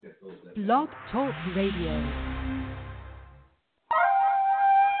Blog Talk Radio.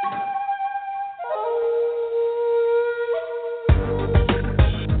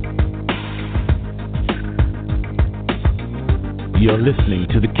 You're listening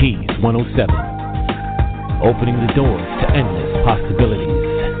to The Keys 107, opening the doors to endless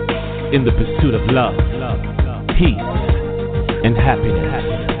possibilities in the pursuit of love, peace, and happiness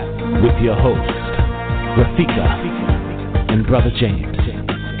with your hosts, Rafika and Brother James.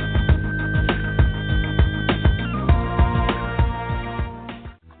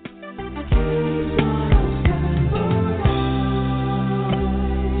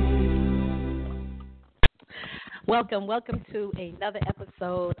 Welcome to another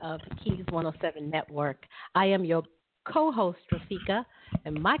episode of the Keys 107 Network. I am your co-host, Rafika,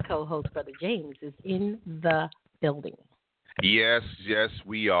 and my co-host, Brother James, is in the building. Yes,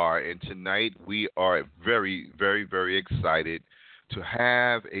 we are. And tonight we are very, very, very excited to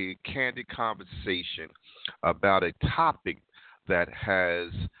have a candid conversation about a topic that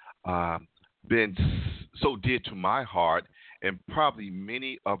has been so dear to my heart and probably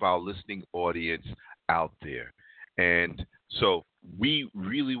many of our listening audience out there. And so we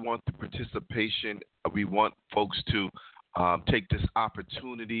really want the participation. We want folks to take this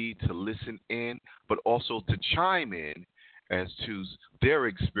opportunity to listen in, but also to chime in as to their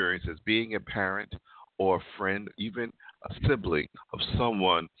experience as being a parent or a friend, even a sibling of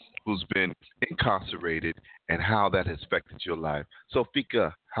someone who's been incarcerated and how that has affected your life. So,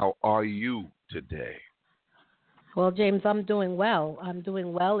 Fika, how are you today? Well, James, I'm doing well. And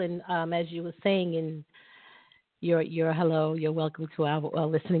as you were saying in your hello, you're welcome to our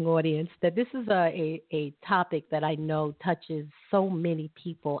listening audience, that this is a topic that I know touches so many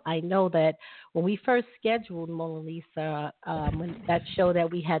people. I know that when we first scheduled MonaLisa, when that show that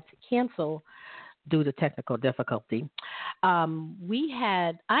we had to cancel due to technical difficulty, I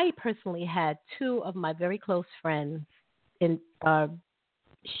personally had two of my very close friends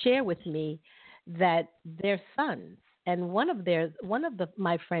share with me that their sons, and one of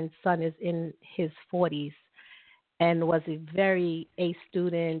my friend's son is in his 40s, and was a very A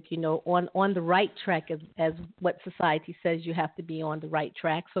student, on the right track as what society says you have to be on the right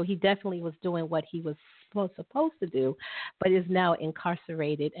track. So he definitely was doing what he was supposed to do, but is now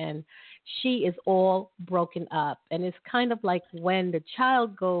incarcerated. And she is all broken up. And it's kind of like when the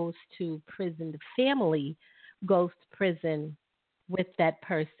child goes to prison, the family goes to prison with that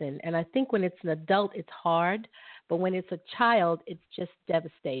person. And I think when it's an adult, it's hard. But when it's a child, it's just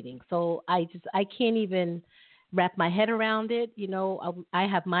devastating. So I can't even wrap my head around it. I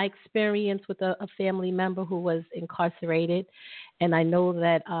have my experience with a family member who was incarcerated, and I know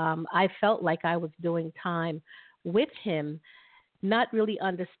that I felt like I was doing time with him, not really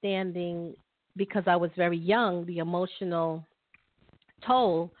understanding, because I was very young, the emotional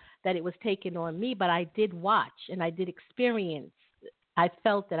toll that it was taking on me, but I did watch and I did experience. I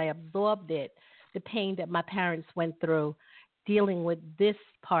felt that I absorbed it, the pain that my parents went through dealing with this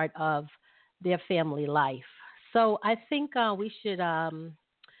part of their family life. So I think we should go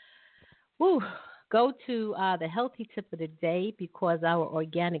to the healthy tip of the day, because our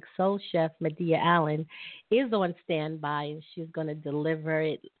organic soul chef, Medea Allen, is on standby, and she's going to deliver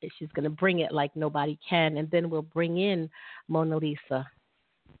it. She's going to bring it like nobody can, and then we'll bring in MonaLisa.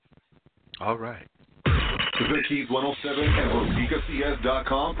 All right. The Keys 107 and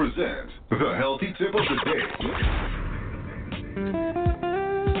RafikaCS.com present the healthy tip of the day.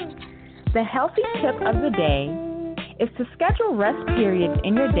 The healthy tip of the day is to schedule rest periods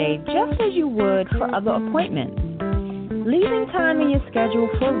in your day just as you would for other appointments. Leaving time in your schedule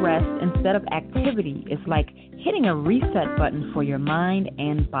for rest instead of activity is like hitting a reset button for your mind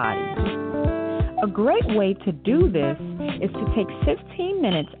and body. A great way to do this is to take 15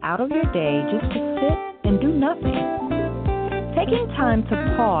 minutes out of your day just to sit and do nothing. Taking time to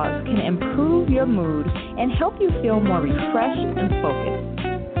pause can improve your mood and help you feel more refreshed and focused.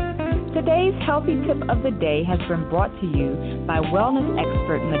 Today's healthy tip of the day has been brought to you by wellness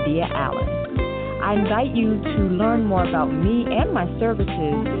expert Medea Allen. I invite you to learn more about me and my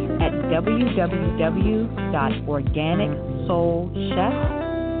services at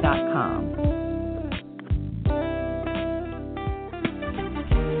www.organicsoulchef.com.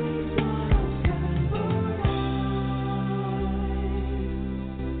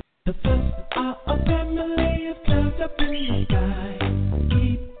 The first are a family of clouds up in the sky.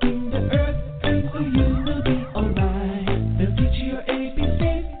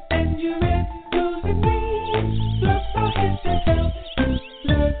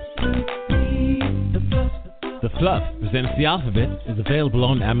 Fluff Presents the Alphabet is available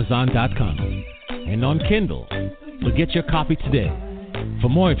on Amazon.com and on Kindle, so get your copy today. For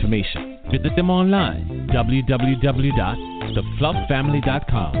more information, visit them online,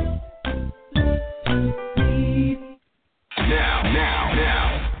 www.thefluffamily.com.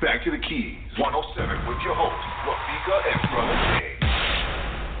 Now, back to the Keys 107 with your host, Rafika and Brother J.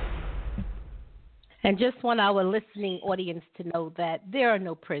 And just want our listening audience to know that there are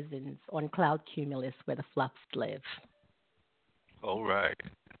no prisons on Cloud Cumulus where the Fluffs live. All right.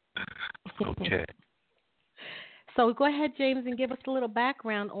 Okay. So go ahead, James, and give us a little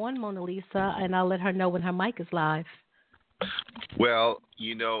background on MonaLisa, and I'll let her know when her mic is live. Well,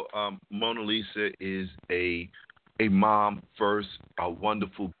 MonaLisa is a mom first, a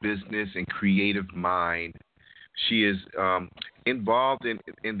wonderful business and creative mind. She is involved in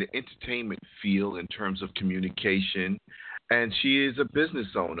the entertainment field in terms of communication, and she is a business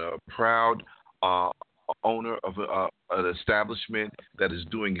owner, a proud owner of an establishment that is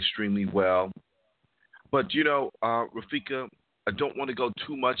doing extremely well. But, Rafika, I don't want to go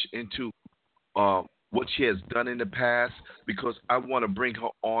too much into what she has done in the past because I want to bring her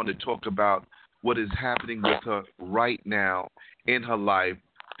on to talk about what is happening with her right now in her life,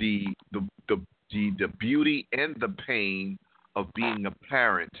 the beauty and the pain of being a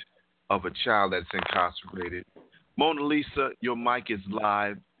parent of a child that's incarcerated. MonaLisa, your mic is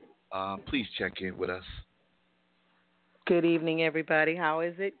live. Please check in with us. Good evening, everybody. How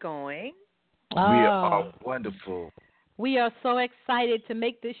is it going? We are wonderful. We are so excited to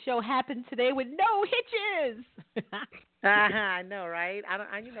make this show happen today with no hitches. I know, right?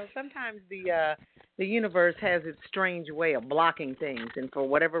 Sometimes the universe has its strange way of blocking things, and for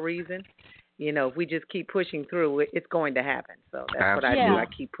whatever reason, if we just keep pushing through, it's going to happen. So that's Absolutely. what I do. I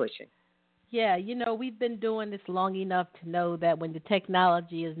keep pushing. Yeah, we've been doing this long enough to know that when the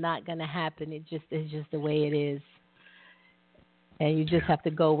technology is not going to happen, it's just the way it is. And you just have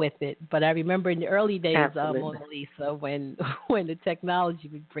to go with it. But I remember in the early days of MonaLisa, when the technology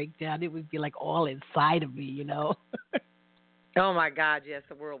would break down, it would be like all inside of me, Oh, my God, yes,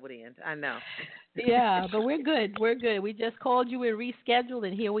 the world would end. I know. Yeah, but we're good. We're good. We just called you and rescheduled,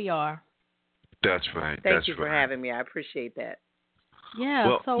 and here we are. That's right. Thank you for having me. I appreciate that.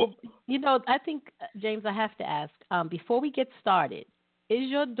 Yeah, I think, James, I have to ask, before we get started, is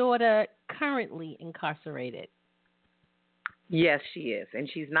your daughter currently incarcerated? Yes, she is, and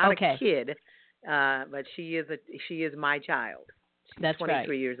she's not a kid, but she is my child. She's That's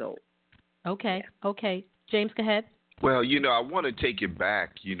 23 years old. Okay, yeah. Okay. James, go ahead. Well, I want to take it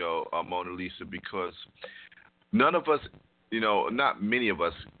back, MonaLisa, because none of us, not many of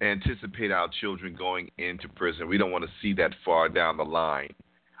us anticipate our children going into prison. We don't want to see that far down the line.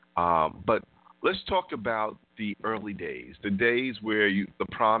 But let's talk about the early days, the days where the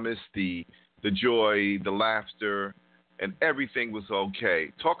promise, the joy, the laughter, and everything was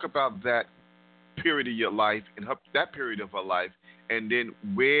okay. Talk about that period of your life and that period of her life, and then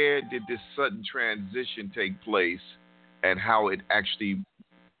where did this sudden transition take place and how it actually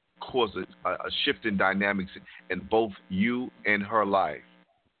caused a shift in dynamics in both you and her life.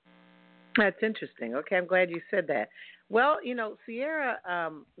 That's interesting. Okay, I'm glad you said that. Well, Sierra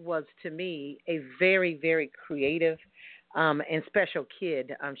was, to me, a very, very creative and special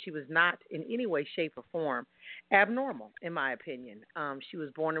kid. She was not in any way, shape, or form abnormal, in my opinion. She was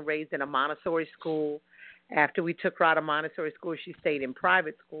born and raised in a Montessori school. After we took her out of Montessori school, she stayed in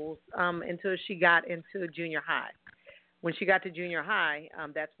private schools until she got into junior high. When she got to junior high,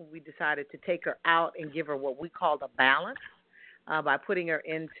 that's when we decided to take her out and give her what we called a balance by putting her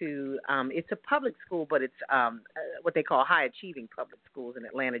into it's a public school, but it's what they call high-achieving public schools in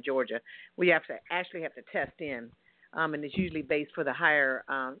Atlanta, Georgia. We have to test in. And it's usually based for the higher,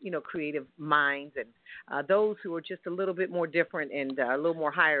 creative minds and those who are just a little bit more different and a little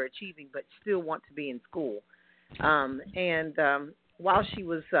more higher achieving, but still want to be in school. While she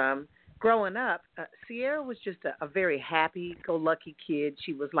was growing up, Sierra was just a very happy-go-lucky kid.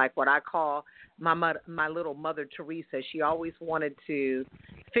 She was like what I call my little Mother Teresa. She always wanted to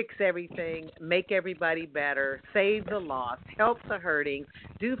fix everything, make everybody better, save the lost, help the hurting,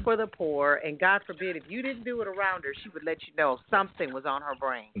 do for the poor, and God forbid, if you didn't do it around her, she would let you know something was on her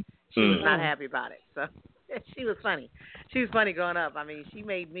brain. She was not happy about it. So she was funny. She was funny growing up. I mean, she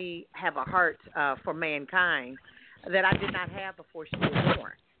made me have a heart for mankind that I did not have before she was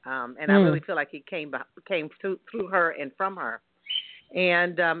born. And I really feel like it came through her and from her.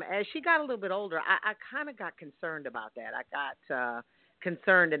 And as she got a little bit older, I kind of got concerned about that. I got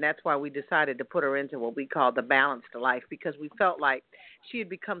concerned, and that's why we decided to put her into what we call the balanced life, because we felt like she had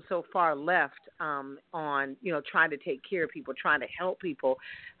become so far left on, trying to take care of people, trying to help people,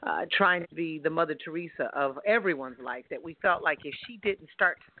 trying to be the Mother Teresa of everyone's life, that we felt like if she didn't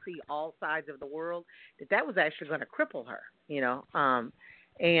start to see all sides of the world, that was actually going to cripple her,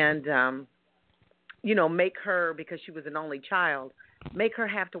 and make her, because she was an only child, make her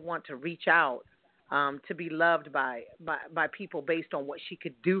have to want to reach out to be loved by people based on what she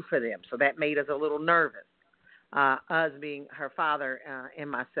could do for them. So that made us a little nervous, us being her father and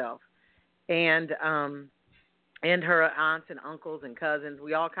myself, and her aunts and uncles and cousins.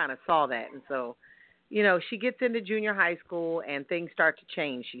 We all kind of saw that, and so she gets into junior high school and things start to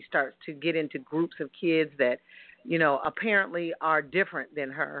change. She starts to get into groups of kids that apparently are different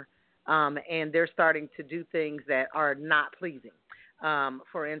than her, and they're starting to do things that are not pleasing.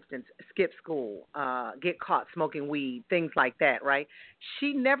 For instance, skip school, get caught smoking weed, things like that, right?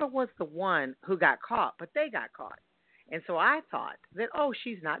 She never was the one who got caught, but they got caught. And so I thought that,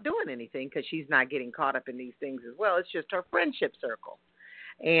 she's not doing anything because she's not getting caught up in these things as well. It's just her friendship circle.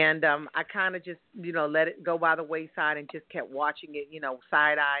 And I kind of just, let it go by the wayside and just kept watching it,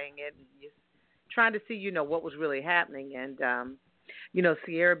 side-eyeing it, and just trying to see, what was really happening. And,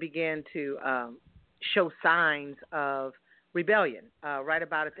 Sierra began to show signs of rebellion right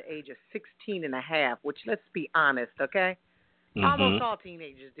about at the age of 16 and a half, which, let's be honest, okay? Mm-hmm. Almost all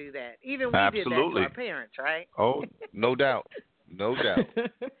teenagers do that. Even we did that to our parents, right? Oh, no doubt. No doubt.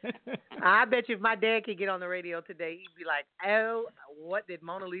 I bet you if my dad could get on the radio today, he'd be like, "Oh, what did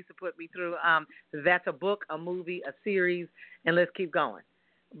MonaLisa put me through?" That's a book, a movie, a series, and let's keep going.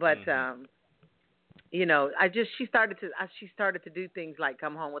 But she started to do things like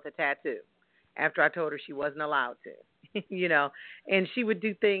come home with a tattoo after I told her she wasn't allowed to, and she would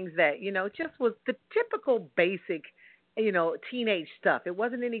do things that just was the typical basic teenage stuff. It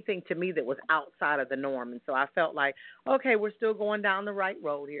wasn't anything to me that was outside of the norm. And so I felt like, okay, we're still going down the right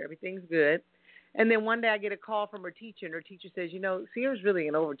road here. Everything's good. And then one day I get a call from her teacher, and her teacher says, Sierra's really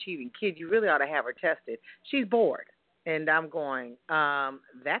an overachieving kid. You really ought to have her tested. She's bored. And I'm going,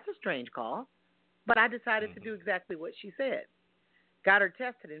 that's a strange call. But I decided to do exactly what she said. Got her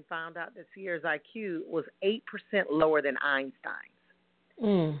tested and found out that Sierra's IQ was 8% lower than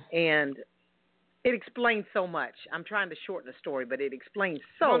Einstein's. And it explains so much. I'm trying to shorten the story, but it explains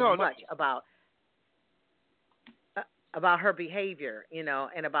so much about her behavior,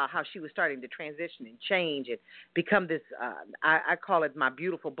 and about how she was starting to transition and change and become this, I call it my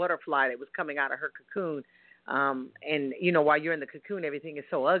beautiful butterfly that was coming out of her cocoon. And, while you're in the cocoon, everything is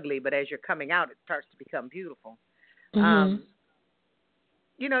so ugly, but as you're coming out, it starts to become beautiful. Mm-hmm.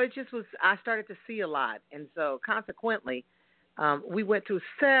 It just was, I started to see a lot. And so consequently, we went through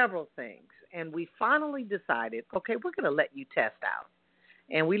several things. And we finally decided, okay, we're going to let you test out.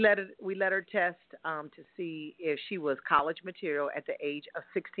 And we let her test to see if she was college material at the age of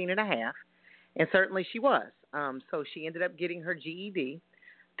 16 and a half. And certainly she was. So she ended up getting her GED,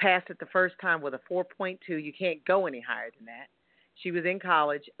 passed it the first time with a 4.2. You can't go any higher than that. She was in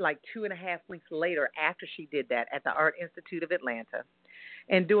college like 2.5 weeks later after she did that at the Art Institute of Atlanta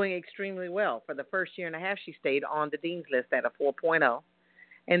and doing extremely well. For the first year and a half, she stayed on the dean's list at a 4.0.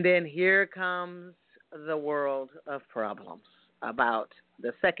 And then here comes the world of problems. About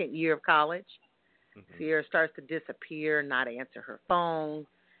the second year of college, Sierra starts to disappear, not answer her phone,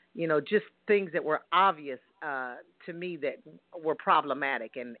 just things that were obvious to me that were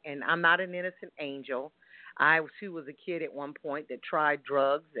problematic. And I'm not an innocent angel. I too was a kid at one point that tried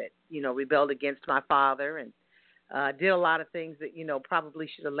drugs, that, rebelled against my father and did a lot of things that, probably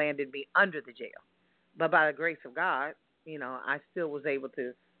should have landed me under the jail. But by the grace of God, I still was able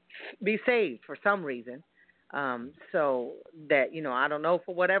to be saved for some reason. So that, I don't know,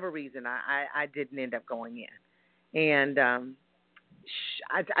 for whatever reason, I didn't end up going in. And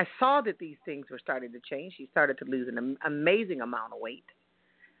I saw that these things were starting to change. She started to lose an amazing amount of weight,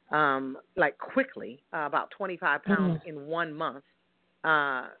 like quickly, about 25 pounds in 1 month.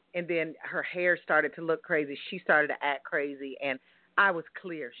 And then her hair started to look crazy. She started to act crazy. And I was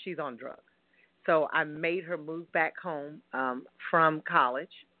clear, she's on drugs. So I made her move back home from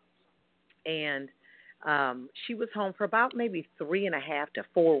college, and she was home for about maybe 3.5 to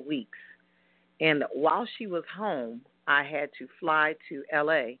 4 weeks. And while she was home, I had to fly to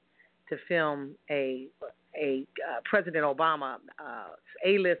L.A. to film a President Obama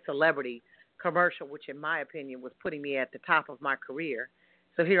A-list celebrity commercial, which in my opinion was putting me at the top of my career.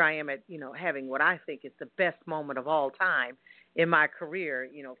 So here I am at, having what I think is the best moment of all time in my career,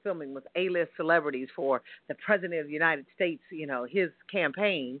 filming with A-list celebrities for the President of the United States, his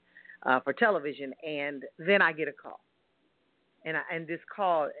campaign for television. And then I get a call. And this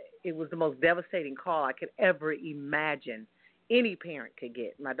call, it was the most devastating call I could ever imagine any parent could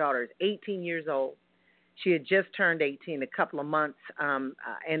get. My daughter is 18 years old. She had just turned 18 a couple of months, and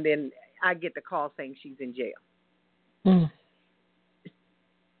then I get the call saying she's in jail.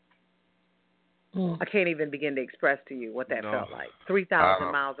 I can't even begin to express to you what that No. felt like.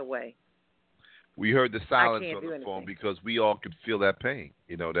 3,000 miles away. We heard the silence can't on do the anything. phone because we all could feel that pain.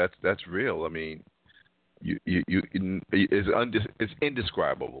 That's real. I mean, it's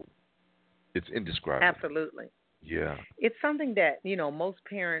indescribable. It's indescribable. Absolutely. Yeah. It's something that, most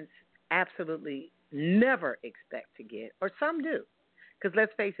parents absolutely never expect to get, or some do. Because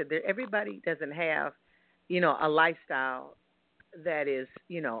let's face it, everybody doesn't have, a lifestyle that is,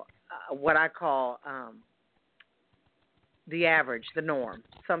 what I call the average, the norm.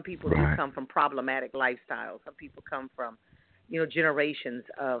 Some people do come from problematic lifestyles. Some people come from, generations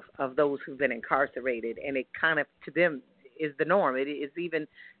of those who've been incarcerated, and it kind of, to them, is the norm. It is even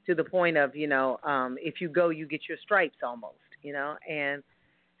to the point of, if you go, you get your stripes almost, and,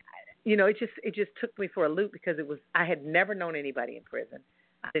 it just took me for a loop because I had never known anybody in prison.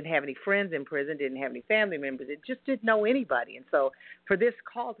 I didn't have any friends in prison, didn't have any family members. It just didn't know anybody. And so for this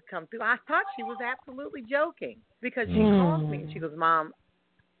call to come through, I thought she was absolutely joking because she called me and she goes, Mom,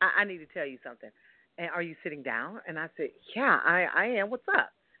 I need to tell you something. And are you sitting down? And I said, yeah, I am. What's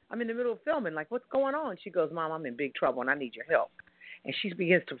up? I'm in the middle of filming. Like, what's going on? She goes, Mom, I'm in big trouble and I need your help. And she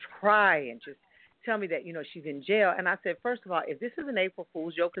begins to cry and just tell me that, she's in jail. And I said, first of all, if this is an April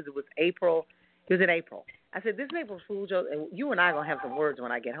Fool's joke, because it was in April. I said, this is an April Fool's joke, and you and I are going to have some words when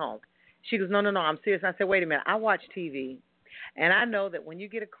I get home. She goes, no, I'm serious. And I said, wait a minute. I watch TV, and I know that when you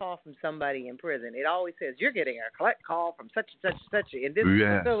get a call from somebody in prison, it always says, you're getting a collect call from such and such and such in this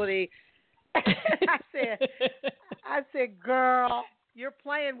facility. I said, girl, you're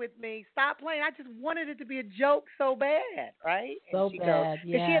playing with me. Stop playing. I just wanted it to be a joke so bad, right? So and she bad, goes,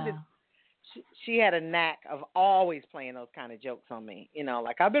 yeah. She had a knack of always playing those kind of jokes on me.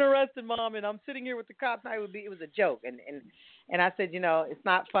 Like, I've been arrested, Mom, and I'm sitting here with the cops. It was a joke. And I said, it's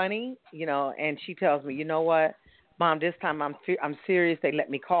not funny, and she tells me, you know what, Mom, this time I'm serious. They let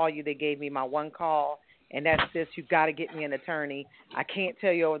me call you. They gave me my one call, and that's this. You've got to get me an attorney. I can't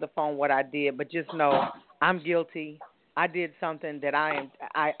tell you over the phone what I did, but just know I'm guilty. I did something that I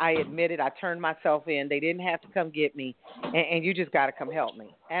admitted. I turned myself in. They didn't have to come get me, and you just got to come help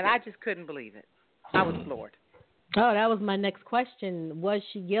me. And I just couldn't believe it. I was floored. Oh, that was my next question. Was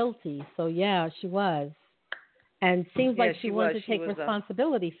she guilty? So, yeah, she was. And seems like she wanted to take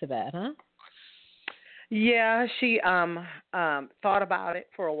responsibility for that, huh? Yeah, she thought about it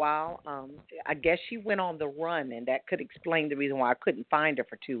for a while. I guess she went on the run, and that could explain the reason why I couldn't find her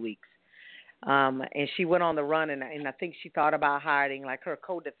for 2 weeks. And she went on the run, and I think she thought about hiding, like her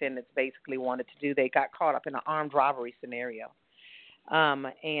co-defendants basically wanted to do. They got caught up in an armed robbery scenario,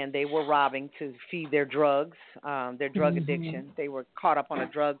 and they were robbing to feed their drugs, their drug addiction. They were caught up on a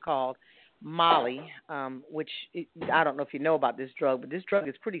drug called Molly, which I don't know if you know about this drug, but this drug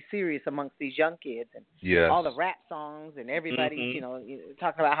is pretty serious amongst these young kids. And all the rap songs and everybody's,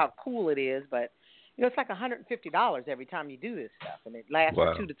 talking about how cool it is, but it's like $150 every time you do this stuff, and it lasts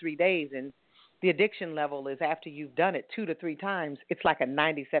for 2 to 3 days. And the addiction level is after you've done it 2 to 3 times, it's like a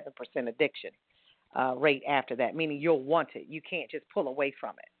 97% addiction rate after that, meaning you'll want it. You can't just pull away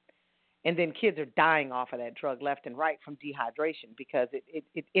from it. And then kids are dying off of that drug left and right from dehydration because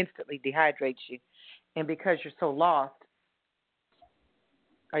it instantly dehydrates you. And because you're so lost.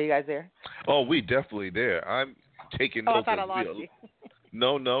 Are you guys there? Oh, we definitely there. I'm taking notes. I thought I lost you.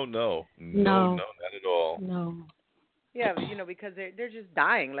 No, not at all. No. Yeah, because they're just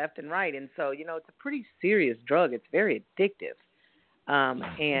dying left and right, and so it's a pretty serious drug. It's very addictive,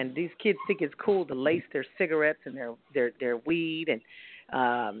 and these kids think it's cool to lace their cigarettes and their weed and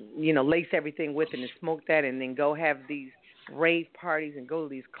lace everything with it and smoke that, and then go have these rave parties and go to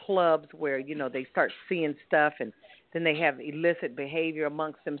these clubs where they start seeing stuff, and then they have illicit behavior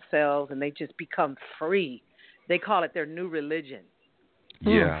amongst themselves, and they just become free. They call it their new religion.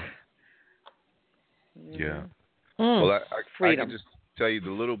 Yeah. Yeah. Well, I can Freedom. just tell you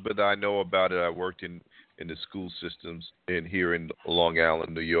the little bit I know about it. I worked in the school systems here in Long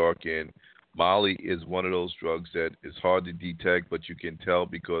Island, New York, and Molly is one of those drugs that is hard to detect, but you can tell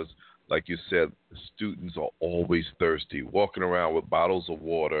because, like you said, students are always thirsty, walking around with bottles of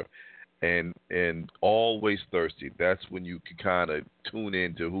water and always thirsty. That's when you can kind of tune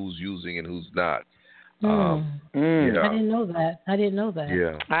into who's using and who's not. Yeah. I didn't know that.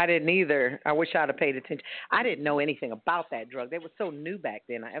 Yeah. I didn't either. I wish I'd have paid attention. I didn't know anything about that drug. They were so new back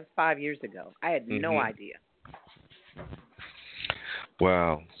then. That was 5 years ago. I had no idea.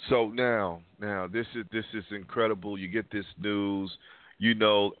 Wow. So now this is incredible. You get this news.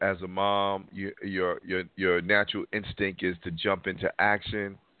 As a mom, your natural instinct is to jump into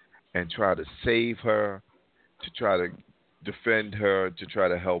action and try to save her, to try to defend her, to try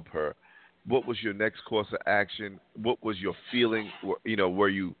to help her. What was your next course of action? What was your feeling? Were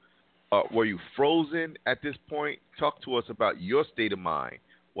you were you frozen at this point? Talk to us about your state of mind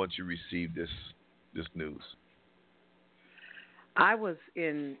once you received this news. I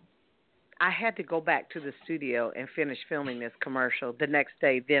had to go back to the studio and finish filming this commercial the next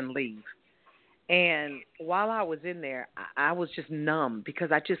day, then leave. And while I was in there, I was just numb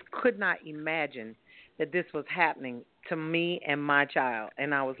because I just could not imagine that this was happening to me and my child.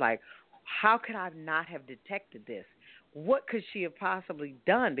 And I was like, how could I not have detected this? What could she have possibly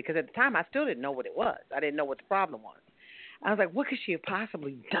done? Because at the time, I still didn't know what it was. I didn't know what the problem was. I was like, what could she have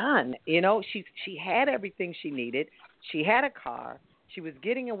possibly done? You know, she had everything she needed. She had a car. She was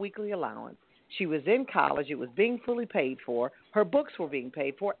getting a weekly allowance. She was in college. It was being fully paid for. Her books were being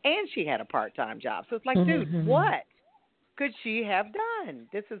paid for, and she had a part-time job. So it's like, dude, what could she have done?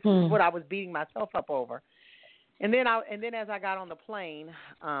 This is what I was beating myself up over. And then as I got on the plane,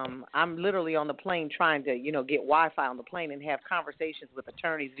 I'm literally on the plane trying to, get Wi-Fi on the plane and have conversations with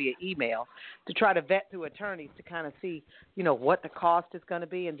attorneys via email to try to vet through attorneys to kind of see, what the cost is going to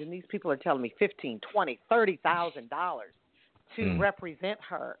be. And then these people are telling me $15,000, $20,000, $30,000 to represent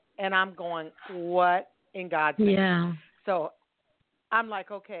her. And I'm going, what in God's name? Yeah. So I'm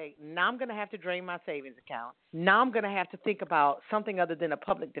like, okay, now I'm going to have to drain my savings account. Now I'm going to have to think about something other than a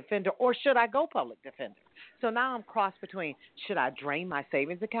public defender, or should I go public defender? So now I'm crossed between, should I drain my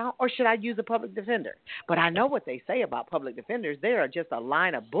savings account or should I use a public defender? But I know what they say about public defenders. They are just a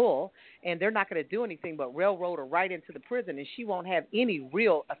line of bull, and they're not going to do anything but railroad her right into the prison, and she won't have any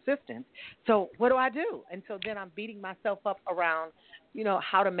real assistance. So what do I do? And so then I'm beating myself up around,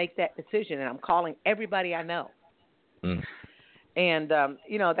 how to make that decision, and I'm calling everybody I know. And,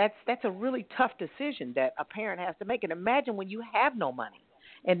 that's a really tough decision that a parent has to make. And imagine when you have no money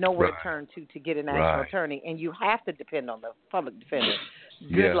and nowhere to turn to get an actual attorney, and you have to depend on the public defender.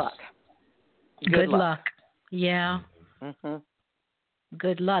 Good luck. Good luck. Yeah. Mm-hmm.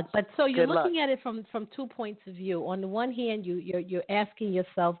 Good luck. But so you're looking at it from 2 points of view. On the one hand, you're asking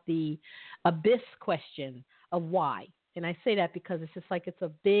yourself the abyss question of why. And I say that because it's just like it's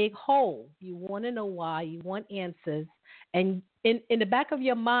a big hole. You want to know why. You want answers. And in the back of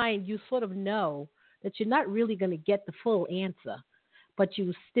your mind, you sort of know that you're not really going to get the full answer, but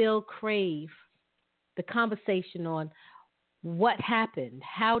you still crave the conversation on what happened.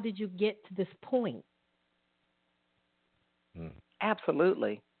 How did you get to this point?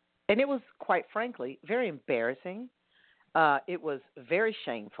 Absolutely. And it was, quite frankly, very embarrassing. It was very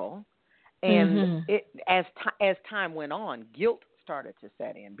shameful. And it, as time went on, guilt started to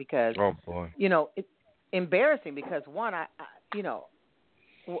set in because, it's embarrassing because, one,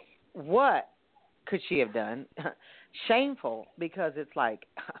 what could she have done? Shameful because it's like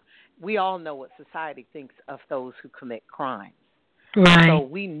we all know what society thinks of those who commit crimes. Right. So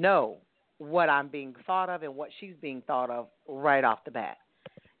we know what I'm being thought of and what she's being thought of right off the bat.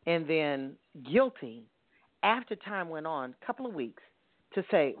 And then guilty, after time went on, a couple of weeks, to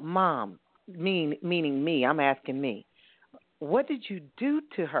say, Mom, meaning me, I'm asking me, what did you do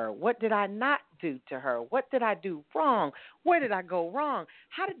to her? What did I not do to her? What did I do wrong? Where did I go wrong?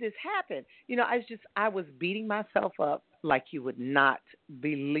 How did this happen? I was beating myself up like you would not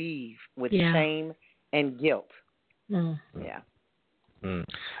believe with shame and guilt. Yeah.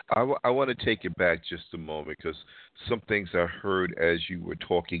 I want to take it back just a moment because some things I heard as you were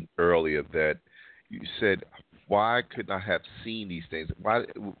talking earlier that you said, why couldn't I have seen these things?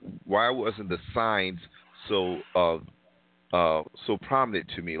 Why wasn't the signs so prominent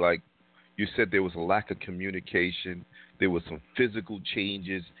to me? Like you said, there was a lack of communication. There was some physical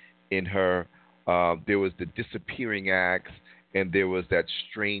changes in her. There was the disappearing acts, and there was that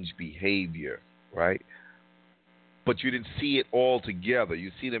strange behavior, right? But you didn't see it all together.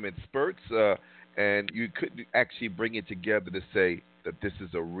 You see them in spurts, and you couldn't actually bring it together to say that this is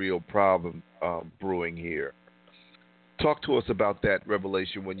a real problem brewing here. Talk to us about that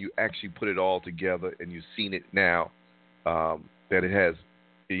revelation when you actually put it all together and you've seen it now, that it has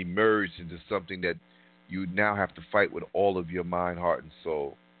emerged into something that you now have to fight with all of your mind, heart, and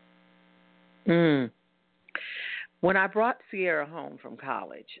soul. When I brought Sierra home from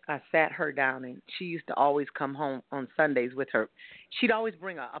college, I sat her down, and she used to always come home on Sundays with her. She'd always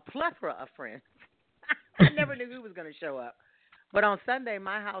bring a plethora of friends. I never knew who was going to show up. But on Sunday,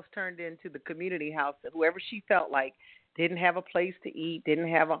 my house turned into the community house that whoever she felt like didn't have a place to eat, didn't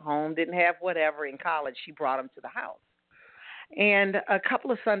have a home, didn't have whatever in college, she brought them to the house. And a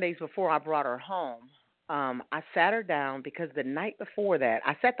couple of Sundays before I brought her home, I sat her down because the night before that,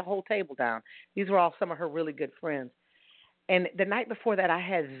 I sat the whole table down. These were all some of her really good friends. And the night before that, I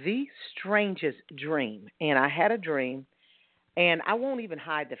had the strangest dream. And I had a dream, and I won't even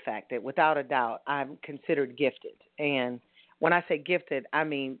hide the fact that without a doubt, I'm considered gifted. And when I say gifted, I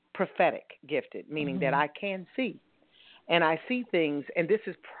mean prophetic gifted, meaning that I can see. And I see things, and this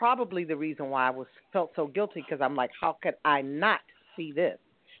is probably the reason why I felt so guilty, because I'm like, how could I not see this?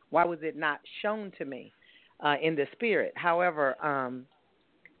 Why was it not shown to me in the spirit? However,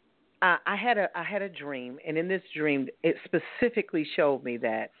 I had a dream, and in this dream, it specifically showed me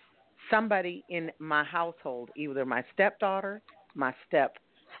that somebody in my household, either my stepdaughter, my step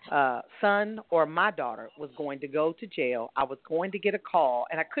son, or my daughter, was going to go to jail. I was going to get a call,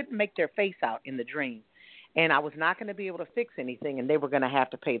 and I couldn't make their face out in the dream. And I was not going to be able to fix anything, and they were going to have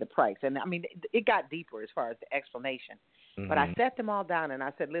to pay the price. And, I mean, it got deeper as far as the explanation. But I sat them all down, and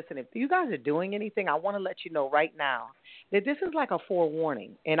I said, listen, if you guys are doing anything, I want to let you know right now that this is like a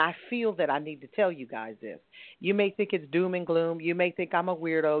forewarning, and I feel that I need to tell you guys this. You may think it's doom and gloom. You may think I'm a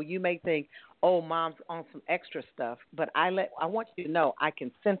weirdo. You may think, oh, mom's on some extra stuff. But I want you to know I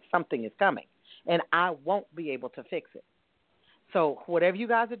can sense something is coming, and I won't be able to fix it. So whatever you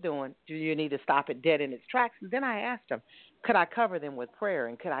guys are doing, you need to stop it dead in its tracks. And then I asked them, could I cover them with prayer,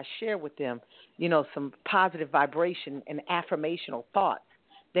 and could I share with them, some positive vibration and affirmational thoughts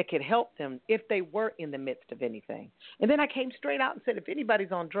that could help them if they were in the midst of anything. And then I came straight out and said, if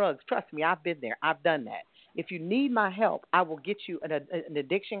anybody's on drugs, trust me, I've been there. I've done that. If you need my help, I will get you an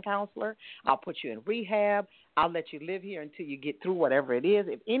addiction counselor. I'll put you in rehab. I'll let you live here until you get through whatever it is.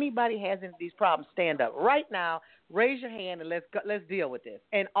 If anybody has any of these problems, stand up right now, raise your hand, and let's deal with this.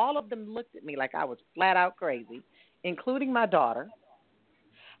 And all of them looked at me like I was flat out crazy, including my daughter.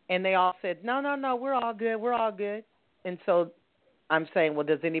 And they all said, no, we're all good. And so I'm saying, well,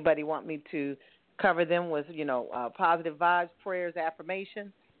 does anybody want me to cover them with, positive vibes, prayers,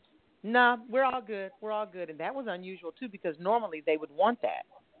 affirmations? No, we're all good. And that was unusual, too, because normally they would want that.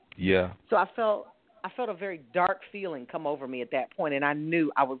 Yeah. So I felt a very dark feeling come over me at that point, and I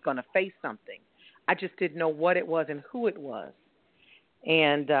knew I was going to face something. I just didn't know what it was and who it was.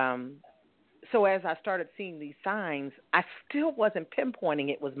 And so as I started seeing these signs, I still wasn't pinpointing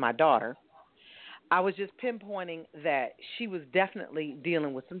it was my daughter. I was just pinpointing that she was definitely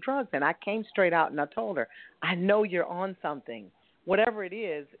dealing with some drugs. And I came straight out and I told her, I know you're on something. Whatever it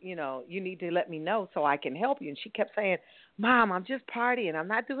is, you need to let me know so I can help you. And she kept saying, Mom, I'm just partying. I'm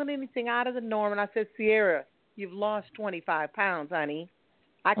not doing anything out of the norm. And I said, Sierra, you've lost 25 pounds, honey.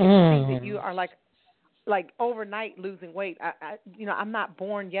 I can see that you are like overnight losing weight. I'm not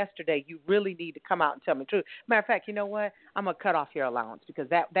born yesterday. You really need to come out and tell me the truth. Matter of fact, you know what? I'm going to cut off your allowance, because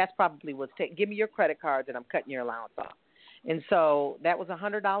that's probably what's taking. Give me your credit cards and I'm cutting your allowance off. And so that was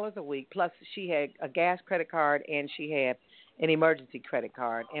 $100 a week. Plus she had a gas credit card and she had an emergency credit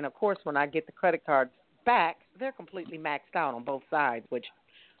card. And, of course, when I get the credit cards back, they're completely maxed out on both sides, which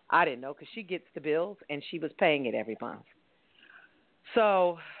I didn't know, because she gets the bills and she was paying it every month.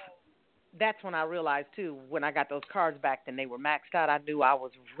 So that's when I realized, too, when I got those cards back and they were maxed out, I knew I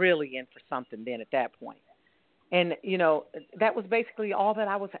was really in for something then at that point. And, that was basically all that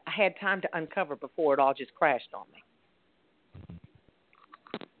I had time to uncover before it all just crashed on me.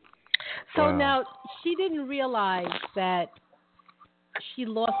 So Wow. Now she didn't realize that she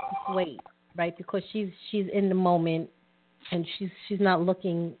lost this weight, right? Because she's in the moment and she's not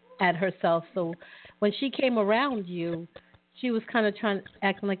looking at herself. So when she came around you, she was kind of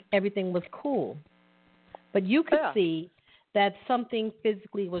acting like everything was cool. But you could see that something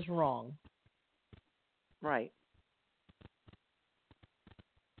physically was wrong. Right.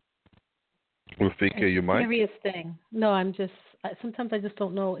 Rafika, you might. Scariest thing. No, sometimes I just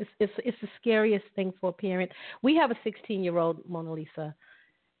don't know. It's the scariest thing for a parent. We have a 16-year-old, MonaLisa,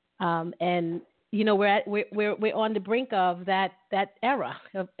 and we're on the brink of that era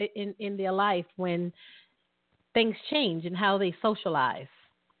in their life when things change and how they socialize.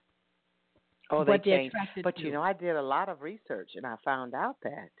 Oh, they change. But I did a lot of research and I found out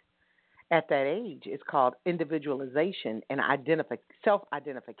that at that age, it's called individualization and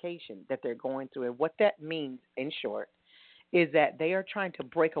self-identification that they're going through. And what that means, in short, is that they are trying to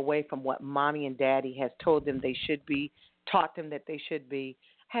break away from what mommy and daddy has told them they should be, taught them that they should be,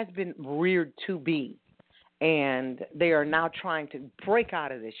 has been reared to be. And they are now trying to break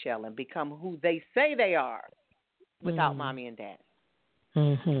out of this shell and become who they say they are without mommy and daddy.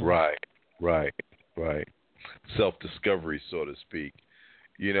 Mm-hmm. Right. Self-discovery, so to speak.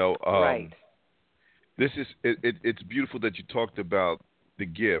 Right. This is it's beautiful that you talked about the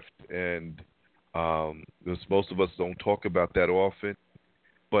gift, and because most of us don't talk about that often.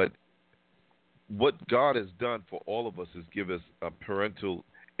 But what God has done for all of us is give us parental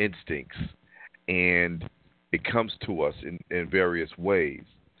instincts, and it comes to us in various ways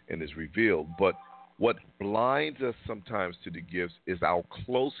and is revealed. But what blinds us sometimes to the gifts is our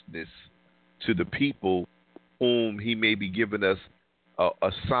closeness to the people whom he may be giving us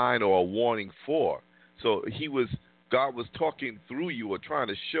a sign or a warning for. So God was talking through you or trying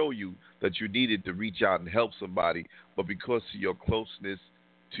to show you that you needed to reach out and help somebody, but because of your closeness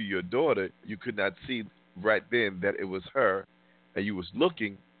to your daughter, you could not see right then that it was her, and you was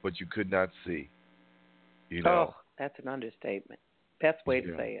looking, but you could not see. You know? Oh, that's an understatement. Best way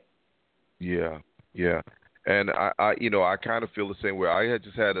to say it. Yeah, yeah. And I kind of feel the same way. I had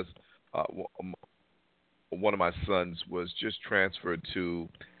just had one of my sons was just transferred to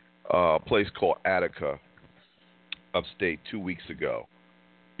a place called Attica, upstate, 2 weeks ago.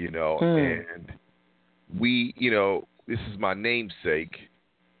 And we, this is my namesake.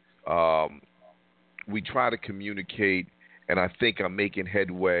 We try to communicate, and I think I'm making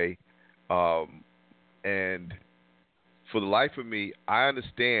headway. And for the life of me, I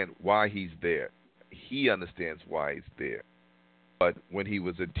understand why he's there. He understands why he's there. But when he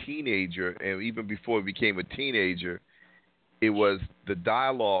was a teenager, and even before he became a teenager, it was the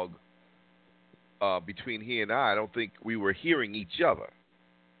dialogue between he and I don't think we were hearing each other.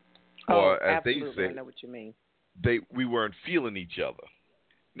 Or as absolutely. they say, I know what you mean. We weren't feeling each other.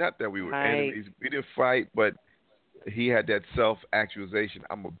 Not that we were Right. enemies. We didn't fight, but he had that self-actualization.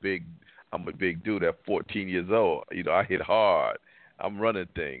 I'm a big dude at 14 years old. I hit hard. I'm running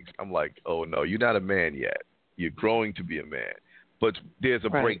things. I'm like, oh no, you're not a man yet. You're growing to be a man. But there's a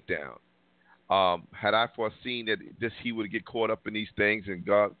breakdown. Had I foreseen that he would get caught up in these things, and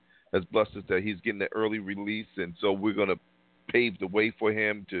God has blessed us that he's getting the early release, and so we're going to pave the way for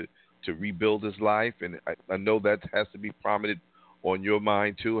him to rebuild his life. And I know that has to be prominent on your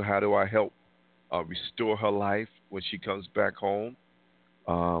mind too. How do I help restore her life when she comes back home?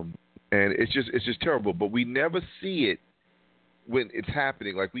 And it's just terrible. But we never see it when it's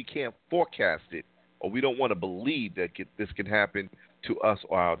happening. Like, we can't forecast it, or we don't want to believe that this can happen to us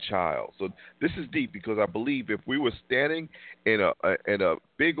or our child. So this is deep, because I believe if we were standing in a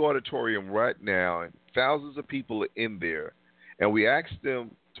big auditorium right now, and thousands of people are in there, and we asked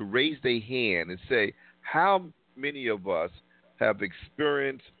them to raise their hand and say, how many of us have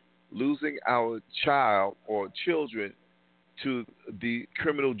experienced losing our child or children to the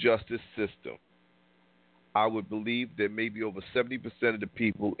criminal justice system, I would believe that maybe over 70% of the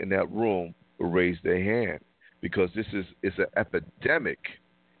people in that room will raise their hand, because it's an epidemic,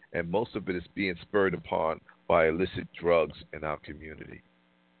 and most of it is being spurred upon by illicit drugs in our community.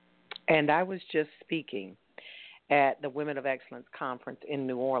 And I was just speaking at the Women of Excellence Conference in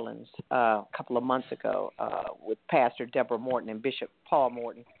New Orleans a couple of months ago with Pastor Deborah Morton and Bishop Paul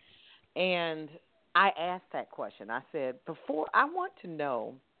Morton. And I asked that question. I said, I want to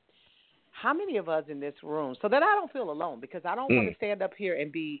know how many of us in this room, so that I don't feel alone, because I don't want to stand up here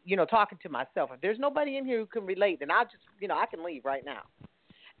and be, talking to myself. If there's nobody in here who can relate, then I'll just, I can leave right now.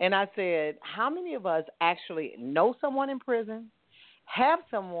 And I said, how many of us actually know someone in prison, have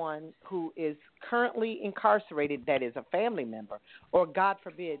someone who is currently incarcerated that is a family member, or God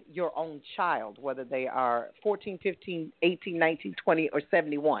forbid, your own child, whether they are 14, 15, 18, 19, 20, or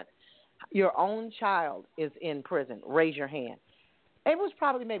 71. Your own child is in prison. Raise your hand. It was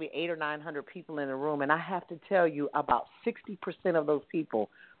probably maybe 800 or 900 people in the room, and I have to tell you, about 60% of those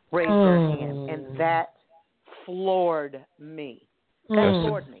people raised their hand, and that floored me. That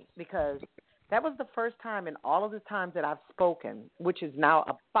floored me, because that was the first time in all of the times that I've spoken, which is now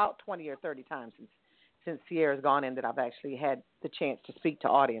about 20 or 30 times since Sierra's gone in, that I've actually had the chance to speak to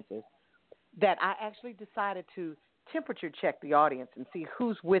audiences, that I actually decided to temperature check the audience and see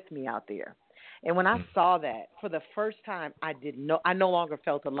who's with me out there. And when I saw that for the first time, I no longer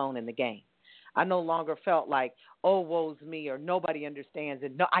felt alone in the game. I no longer felt like, oh, woe's me, or nobody understands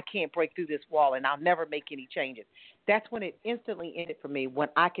it. No, I can't break through this wall, and I'll never make any changes. That's when it instantly ended for me, when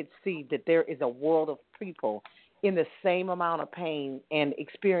I could see that there is a world of people in the same amount of pain and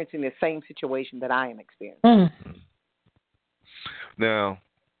experiencing the same situation that I am experiencing. Now,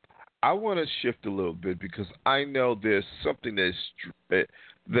 I want to shift a little bit, because I know there's something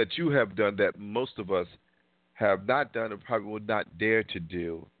that you have done that most of us have not done, or probably would not dare to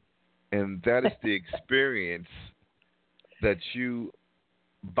do, and that is the experience that you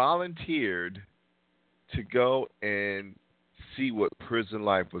volunteered to go and see what prison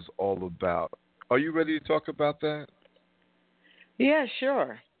life was all about. Are you ready to talk about that? Yeah,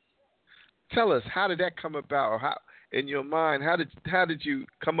 sure. Tell us, how did that come about? Or how, in your mind, how did you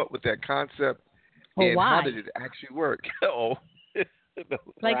come up with that concept, and how did it actually work?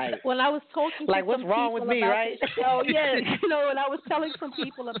 When I was talking to what's wrong with me, right? Show, yes, when I was telling some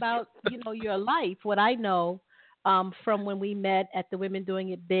people about, your life, what I know from when we met at the Women Doing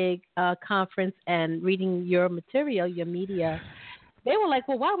It Big conference and reading your material, your media, they were like,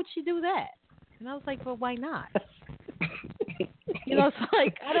 well, why would she do that? And I was like, well, why not? You know, it's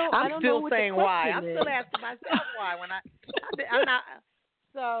like I don't I'm know still what saying the why. question I'm is. still asking myself why when I'm not.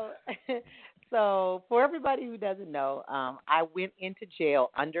 So for everybody who doesn't know, I went into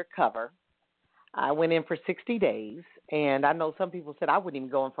jail undercover. I went in for 60 days, and I know some people said I wouldn't even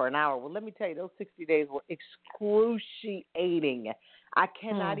go in for an hour. Well, let me tell you, those 60 days were excruciating. I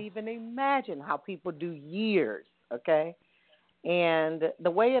cannot even imagine how people do years, okay? And the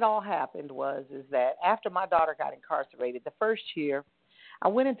way it all happened is that after my daughter got incarcerated, the first year, I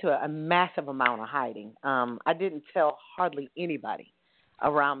went into a massive amount of hiding. I didn't tell hardly anybody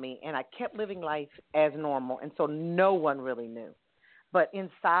around me, and I kept living life as normal, and so no one really knew. But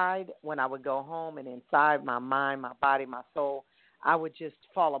inside, when I would go home and inside my mind, my body, my soul, I would just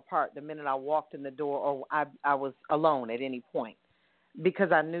fall apart the minute I walked in the door or I was alone at any point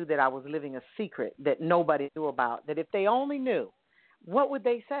because I knew that I was living a secret that nobody knew about, that if they only knew, what would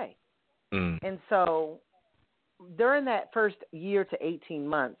they say? And so during that first year to 18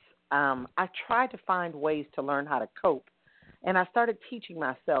 months, I tried to find ways to learn how to cope. And I started teaching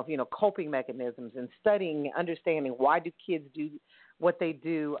myself, coping mechanisms and studying, understanding why do kids do what they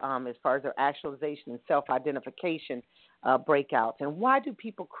do as far as their actualization and self-identification breakouts, and why do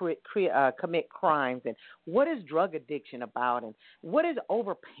people commit crimes, and what is drug addiction about, and what is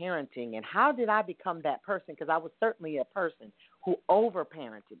overparenting, and how did I become that person? Because I was certainly a person who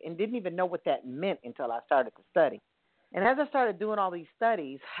overparented and didn't even know what that meant until I started to study. And as I started doing all these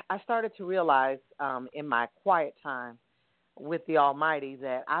studies, I started to realize in my quiet time with the Almighty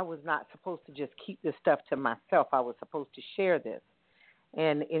that I was not supposed to just keep this stuff to myself. I was supposed to share this.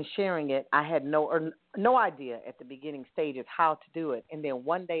 And in sharing it, I had no idea at the beginning stages how to do it. And then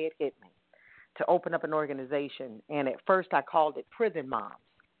one day it hit me to open up an organization. And at first I called it Prison Moms.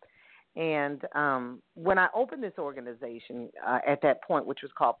 And when I opened this organization at that point, which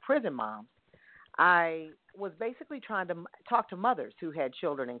was called Prison Moms, I was basically trying to talk to mothers who had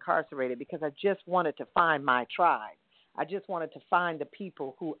children incarcerated because I just wanted to find my tribe. I just wanted to find the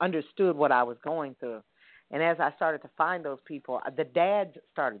people who understood what I was going through. And as I started to find those people, the dads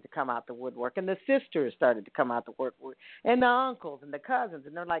started to come out the woodwork, and the sisters started to come out the woodwork, and the uncles and the cousins.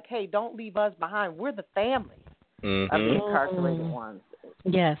 And they're like, hey, don't leave us behind. We're the family of the incarcerated ones.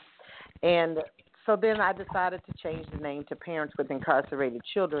 Yes. And so then I decided to change the name to Parents with Incarcerated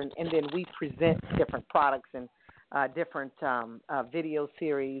Children, and then we present different products and different video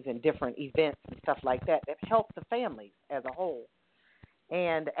series and different events and stuff like that help the families as a whole.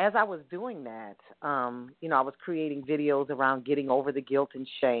 And as I was doing that, I was creating videos around getting over the guilt and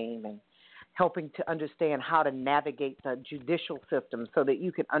shame and helping to understand how to navigate the judicial system so that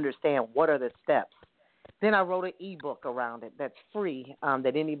you can understand what are the steps. Then I wrote an ebook around it that's free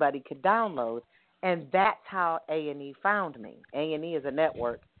that anybody could download, and that's how A&E found me. A&E is a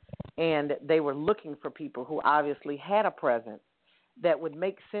network, and they were looking for people who obviously had a presence that would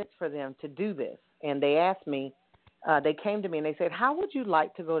make sense for them to do this. And they asked me, they came to me and they said, how would you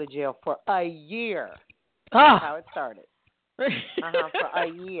like to go to jail for a year? That's how it started. For a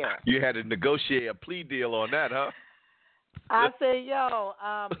year. You had to negotiate a plea deal on that, huh? I said, you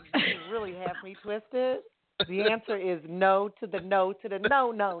really have me twisted. The answer is no to the no to the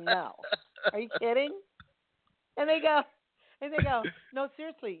no, no, no. Are you kidding? And they go, no,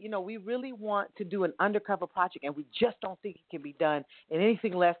 seriously, we really want to do an undercover project, and we just don't think it can be done in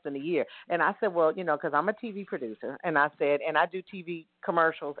anything less than a year. And I said, well, because I'm a TV producer, and I said, and I do TV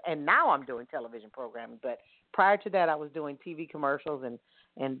commercials, and now I'm doing television programming. But prior to that, I was doing TV commercials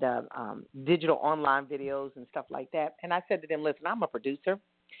and digital online videos and stuff like that. And I said to them, listen, I'm a producer,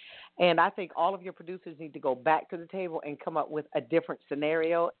 and I think all of your producers need to go back to the table and come up with a different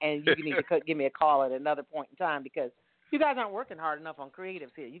scenario, and you need to give me a call at another point in time because you guys aren't working hard enough on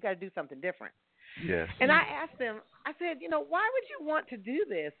creatives here. You got to do something different. Yes. And I asked them, I said, why would you want to do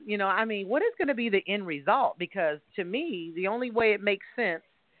this? What is going to be the end result? Because to me, the only way it makes sense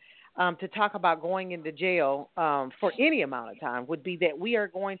to talk about going into jail for any amount of time would be that we are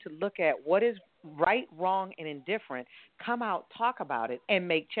going to look at what is right, wrong, and indifferent, come out, talk about it, and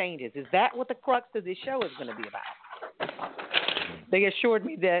make changes. Is that what the crux of this show is going to be about? They assured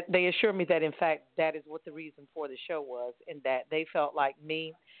me that, in fact, that is what the reason for the show was, and that they felt like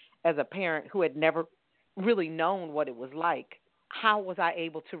me as a parent who had never really known what it was like, how was I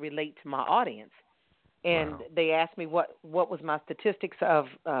able to relate to my audience? And they asked me what was my statistics of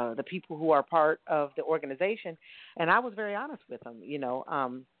the people who are part of the organization, and I was very honest with them.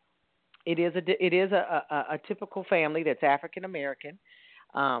 It is a typical family that's African American.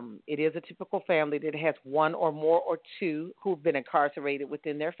 It is a typical family that has one or more or two who've been incarcerated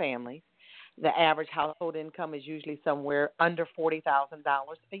within their families. The average household income is usually somewhere under $40,000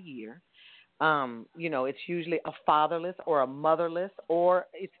 a year. It's usually a fatherless or a motherless, or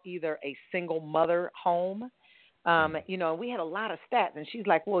it's either a single mother home. We had a lot of stats, and she's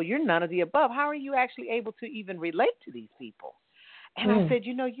like, well, you're none of the above. How are you actually able to even relate to these people? And I said,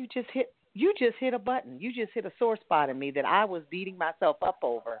 you just hit a button. You just hit a sore spot in me that I was beating myself up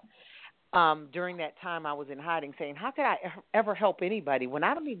over. During that time I was in hiding, saying, how could I ever help anybody when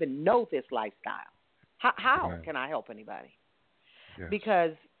I don't even know this lifestyle? How can I help anybody? Yes.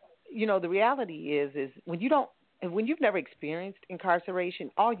 Because, the reality is when you've never experienced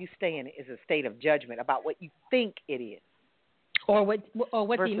incarceration, all you stay in is a state of judgment about what you think it is. Or what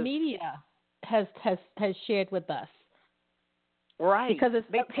the media has shared with us. Right. Because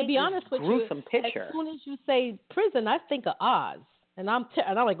to be honest with you, picture. As soon as you say prison, I think of Oz. And I'm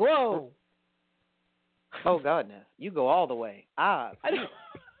like, whoa. Oh, goodness. You go all the way. Oz.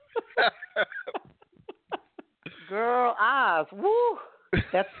 Girl, Oz. Woo.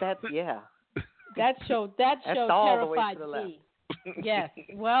 That's yeah. That show terrified me. Yes.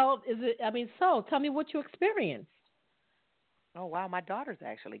 Well, tell me what you experienced. Oh, wow. My daughter's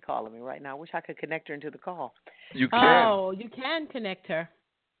actually calling me right now. I wish I could connect her into the call. You can. Oh, you can connect her.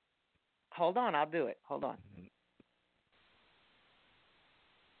 Hold on. I'll do it. Hold on.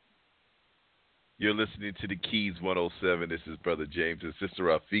 You're listening to the Keys 107. This is Brother James and Sister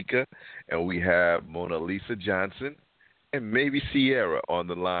Rafika, and we have MonaLisa Johnson and maybe Sierra on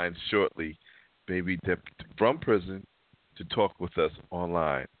the line shortly, maybe from prison to talk with us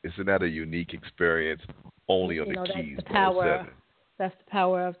online. Isn't that a unique experience? Only on the Keys 107. That's the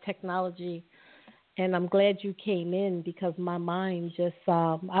power of technology, and I'm glad you came in because my mind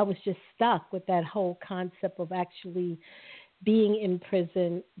I was just stuck with that whole concept of actually being in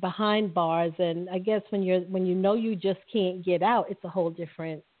prison behind bars. And I guess when you just can't get out, it's a whole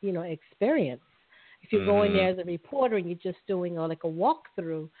different, experience. If you're going there as a reporter and you're just doing a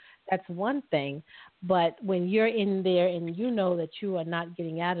walkthrough, that's one thing. But when you're in there and you know that you are not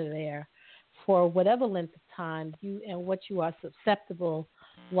getting out of there for whatever length of time, and what you are susceptible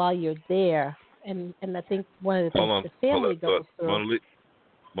while you're there. And I think one of the things the family goes through.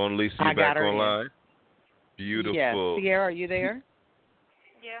 MonaLisa, you back online? Beautiful. Yes. Sierra, are you there?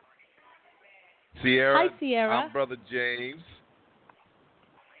 Yeah. Sierra. Hi, Sierra. I'm Brother James.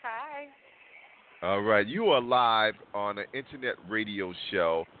 Hi. All right. You are live on an internet radio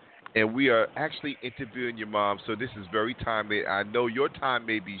show, and we are actually interviewing your mom, so this is very timely. I know your time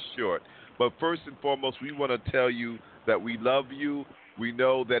may be short, but first and foremost, we want to tell you that we love you. We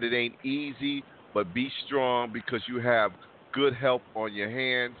know that it ain't easy, but be strong because you have good help on your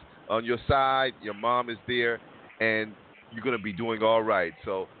hands. On your side, your mom is there, and you're going to be doing all right.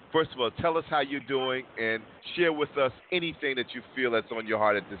 So, first of all, tell us how you're doing and share with us anything that you feel that's on your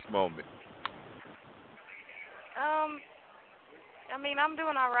heart at this moment. I'm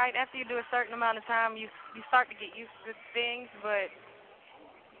doing all right. After you do a certain amount of time, you start to get used to things, but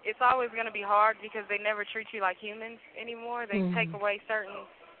it's always going to be hard because they never treat you like humans anymore. They take away certain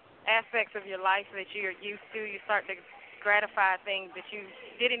aspects of your life that you're used to. You start to gratify things that you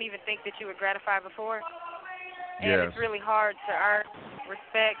didn't even think that you would gratify before. And It's really hard to earn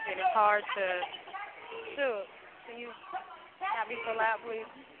respect, and it's hard to can you not be so loud, please?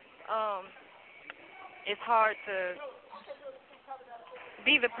 It's hard to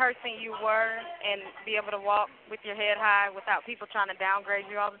be the person you were and be able to walk with your head high without people trying to downgrade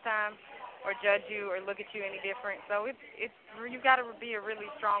you all the time or judge you or look at you any different. So it's you've got to be a really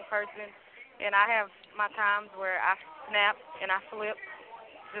strong person. And I have my times where I snap and I flip,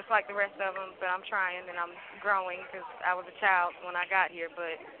 just like the rest of them. But I'm trying and I'm growing because I was a child when I got here,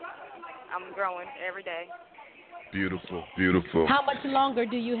 but I'm growing every day. Beautiful, beautiful. How much longer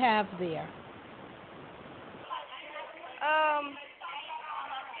do you have there?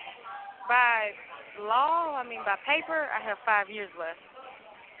 By law, by paper, I have 5 years left.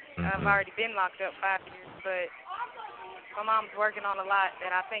 I've already been locked up 5 years, but my mom's working on a lot,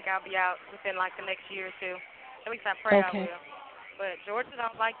 and I think I'll be out within like the next year or two. At least I pray I will. But Georgia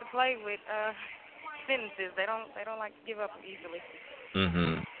don't like to play with sentences. They don't like to give up easily.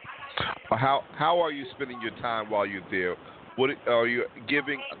 How are you spending your time while you're there? What are you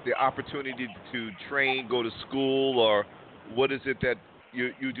giving the opportunity to train, go to school, or what is it that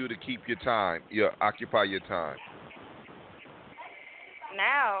you do to keep your time, occupy your time?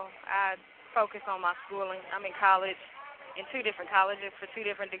 Now I focus on my schooling. I'm in college, in 2 different colleges for 2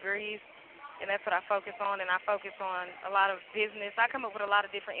 different degrees, and that's what I focus on. And I focus on a lot of business. I come up with a lot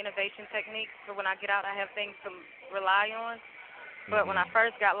of different innovation techniques, so when I get out, I have things to rely on. But when I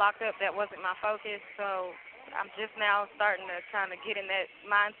first got locked up, that wasn't my focus, so I'm just now starting to kind of get in that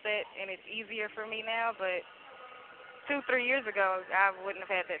mindset, and it's easier for me now. But 2-3 years ago, I wouldn't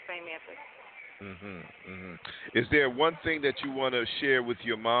have had that same answer. Is there one thing that you want to share with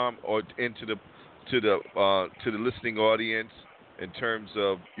your mom or into the to the listening audience in terms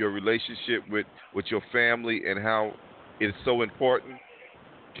of your relationship with your family and how it's so important?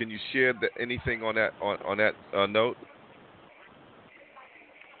 Can you share anything on that note?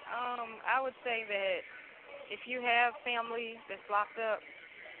 I would say that if you have family that's locked up,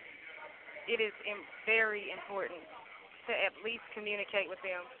 it is very important to at least communicate with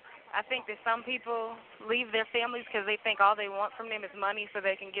them. I think that some people leave their families because they think all they want from them is money so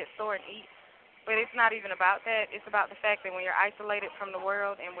they can get store and eat. But it's not even about that. It's about the fact that when you're isolated from the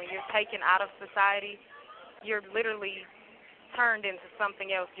world and when you're taken out of society, you're literally turned into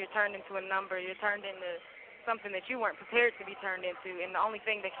something else. You're turned into a number. You're turned into something that you weren't prepared to be turned into. And the only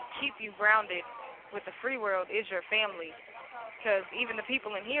thing that can keep you grounded with the free world is your family. Because even the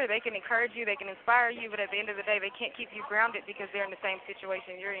people in here, they can encourage you, they can inspire you, but at the end of the day, they can't keep you grounded because they're in the same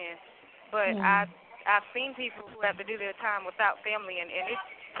situation you're in. But I've seen people who have to do their time without family, and it's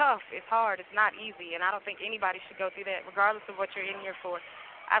tough, it's hard, it's not easy, and I don't think anybody should go through that, regardless of what you're in here for.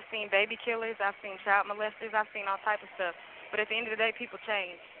 I've seen baby killers, I've seen child molesters, I've seen all type of stuff. But at the end of the day, people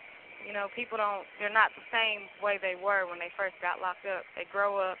change. You know, they're not the same way they were when they first got locked up. They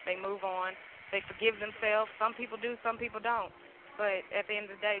grow up, they move on, they forgive themselves. Some people do, some people don't. But at the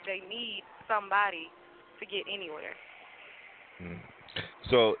end of the day, they need somebody to get anywhere.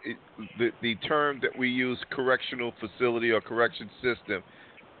 So the term that we use, correctional facility or correction system,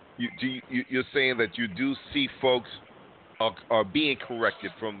 you're saying that you do see folks are being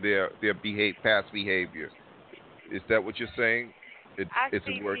corrected from their past behavior. Is that what you're saying? I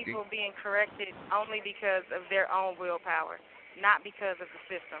see people being corrected only because of their own willpower, not because of the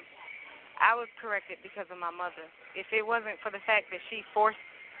system. I was corrected because of my mother. If it wasn't for the fact that she forced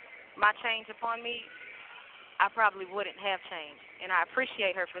my change upon me, I probably wouldn't have changed. And I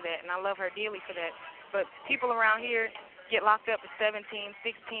appreciate her for that, and I love her dearly for that. But people around here get locked up at 17, 16,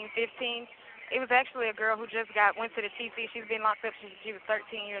 15. It was actually a girl who just went to the TC. She's been locked up since she was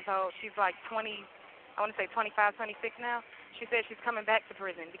 13 years old. She's like 20, I want to say 25, 26 now. She said she's coming back to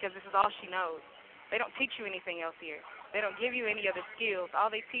prison because this is all she knows. They don't teach you anything else here. They don't give you any other skills.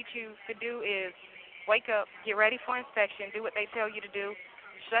 All they teach you to do is wake up, get ready for inspection, do what they tell you to do,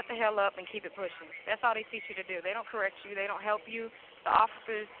 shut the hell up, and keep it pushing. That's all they teach you to do. They don't correct you. They don't help you. The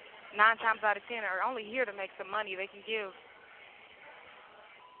officers, 9 times out of 10, are only here to make some money. They can give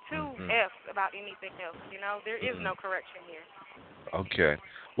two F's about anything else. You know, there is no correction here. Okay.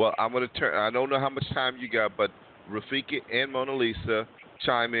 Well, I'm going to turn. I don't know how much time you got, but Rafika and MonaLisa,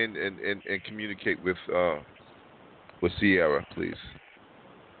 chime in and communicate with Sierra, please.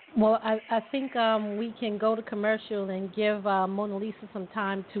 Well, I think we can go to commercial and give MonaLisa some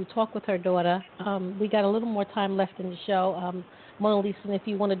time to talk with her daughter. We got a little more time left in the show. MonaLisa, and if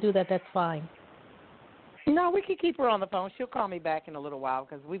you want to do that, that's fine. No, we can keep her on the phone. She'll call me back in a little while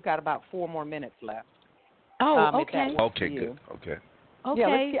because we've got about 4 more minutes left. Oh, okay. Okay, good. Okay.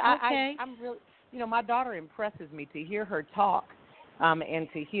 Okay, yeah, okay. I'm really, my daughter impresses me to hear her talk. And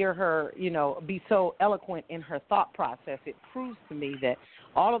to hear her, be so eloquent in her thought process, it proves to me that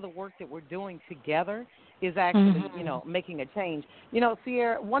all of the work that we're doing together is actually, making a change.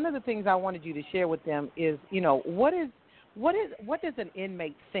 Sierra, one of the things I wanted you to share with them is, what does an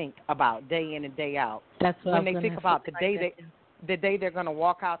inmate think about day in and day out? That's what when they think about the day they're going to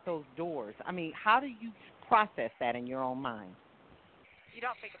walk out those doors. I mean, how do you process that in your own mind? You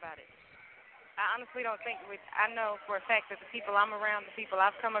don't think about it. I honestly don't think I know for a fact that the people I'm around, the people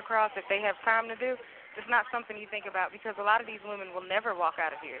I've come across, if they have time to do, it's not something you think about because a lot of these women will never walk out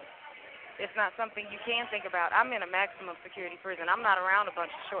of here. It's not something you can think about. I'm in a maximum security prison. I'm not around a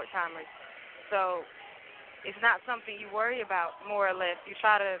bunch of short-timers. So it's not something you worry about, more or less. You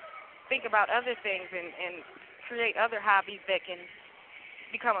try to think about other things and create other hobbies that can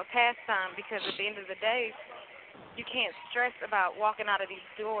become a pastime because at the end of the day, you can't stress about walking out of these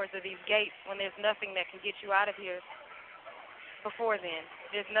doors or these gates when there's nothing that can get you out of here before then.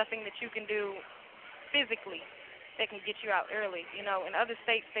 There's nothing that you can do physically that can get you out early. In other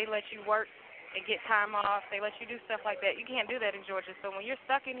states, they let you work and get time off. They let you do stuff like that. You can't do that in Georgia. So when you're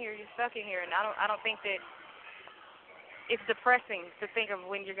stuck in here, you're stuck in here. And I don't think that it's depressing to think of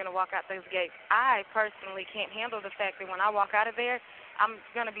when you're going to walk out those gates. I personally can't handle the fact that when I walk out of there, I'm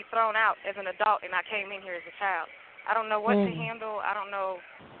going to be thrown out as an adult and I came in here as a child. I don't know what to handle. I don't know.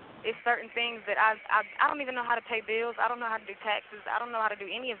 It's certain things that I don't even know how to pay bills. I don't know how to do taxes. I don't know how to do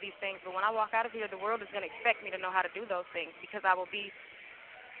any of these things. But when I walk out of here, the world is going to expect me to know how to do those things because I will be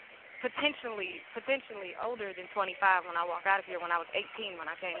potentially older than 25 when I walk out of here when I was 18 when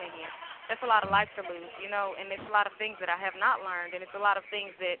I came in here. That's a lot of life to lose, and it's a lot of things that I have not learned, and it's a lot of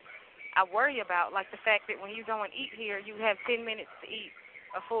things that I worry about, like the fact that when you go and eat here, you have 10 minutes to eat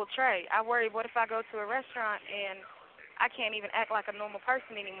a full tray. I worry, what if I go to a restaurant and I can't even act like a normal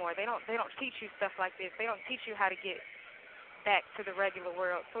person anymore? They don't teach you stuff like this. They don't teach you how to get back to the regular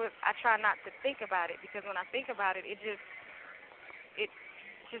world. So I try not to think about it, because when I think about it, it just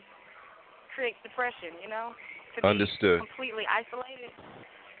creates depression, you know? To Understood. be completely isolated.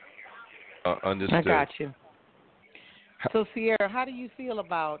 Understood. I got you. So, Sierra, how do you feel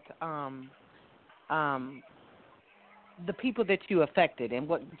about the people that you affected and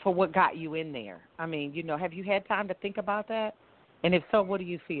what got you in there? I mean, you know, have you had time to think about that? And if so, what do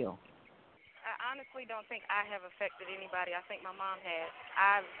you feel? I honestly don't think I have affected anybody. I think my mom has.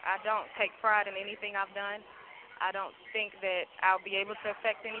 I don't take pride in anything I've done. I don't think that I'll be able to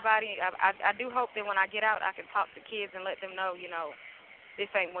affect anybody. I do hope that when I get out, I can talk to kids and let them know, you know, this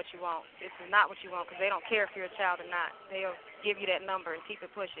ain't what you want. This is not what you want, because they don't care if you're a child or not. They'll give you that number and keep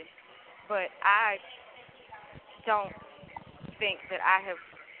it pushing. But I don't think that I have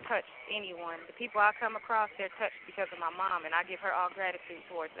touched anyone. The people I come across, they're touched because of my mom, and I give her all gratitude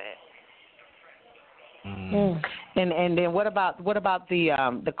towards that. And then what about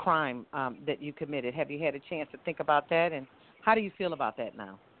the crime that you committed? Have you had a chance to think about that, and how do you feel about that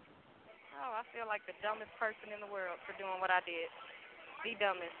now? Oh, I feel like the dumbest person in the world for doing what I did. The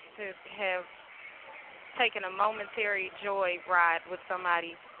dumbest, to have taken a momentary joy ride with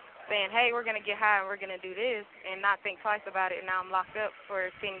somebody saying, hey, we're going to get high and we're going to do this, and not think twice about it, and now I'm locked up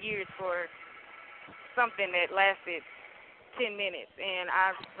for 10 years for something that lasted 10 minutes, and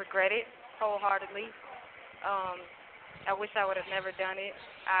I regret it wholeheartedly. I wish I would have never done it.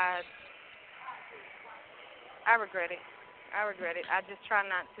 I regret it. I just try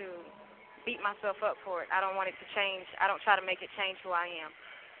not to beat myself up for it. I don't want it to change. I don't try to make it change who I am.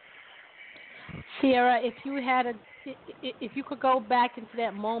 Sierra, if you could go back into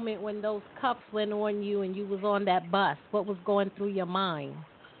that moment when those cuffs went on you and you was on that bus, what was going through your mind?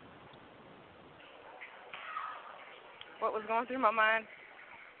 What was going through my mind?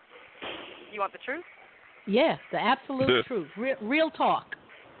 You want the truth? Yes, the absolute truth. Real talk.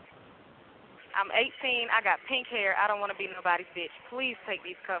 I'm 18. I got pink hair. I don't want to be nobody's bitch. Please take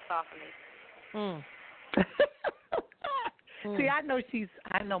these cuffs off of me. See, I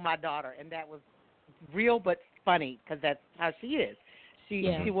know my daughter, and that was real but funny, because that's how she is.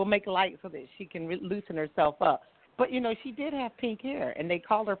 She will make light so that she can loosen herself up. But, you know, she did have pink hair, and they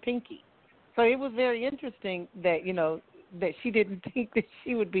called her Pinky. So it was very interesting that, you know, that she didn't think that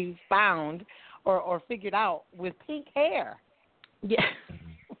she would be found or figured out with pink hair. Yeah.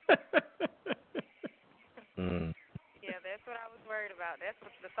 Yeah, that's what I was worried about. That's what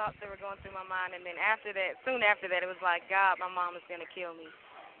the thoughts that were going through my mind. And then soon after that, it was like, God, my mom is going to kill me.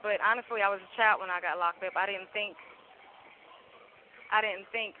 But honestly, I was a child when I got locked up. I didn't think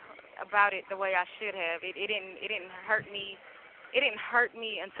about it the way I should have. It didn't hurt me. It didn't hurt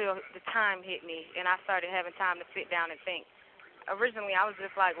me until the time hit me, and I started having time to sit down and think. Originally, I was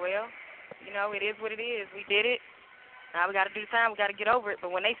just like, well, you know, it is what it is. We did it. Now we got to do time. We got to get over it.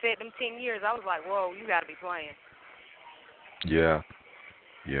 But when they said them 10 years, I was like, whoa, you got to be playing. Yeah.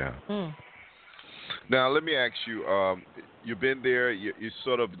 Now let me ask you. You've been there. You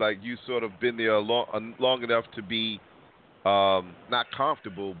sort of been there long enough to be not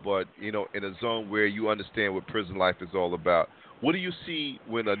comfortable, but you know, in a zone where you understand what prison life is all about. What do you see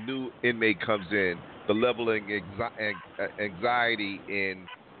when a new inmate comes in? The level of anxiety in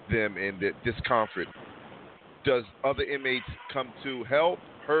them and the discomfort. Does other inmates come to help,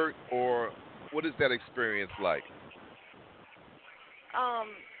 hurt, or what is that experience like?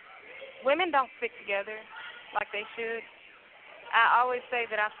 Women don't stick together like they should. I always say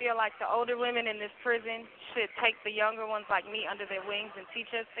that I feel like the older women in this prison should take the younger ones like me under their wings and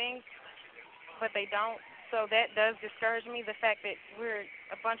teach us things, but they don't. So that does discourage me, the fact that we're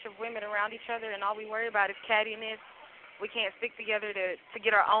a bunch of women around each other and all we worry about is cattiness. We can't stick together to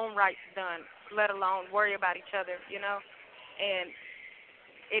get our own rights done, let alone worry about each other, you know. And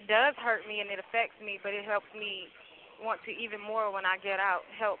it does hurt me and it affects me, but it helps me want to even more when I get out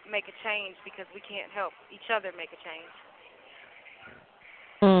help make a change, because we can't help each other make a change.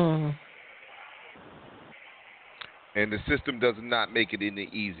 And the system does not make it any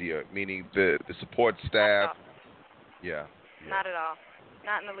easier, meaning the support staff. Yeah. Not at all.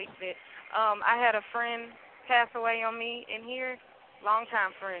 Not in the least bit. I had a friend pass away on me in here,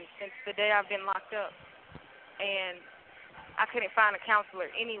 longtime friend, since the day I've been locked up. And I couldn't find a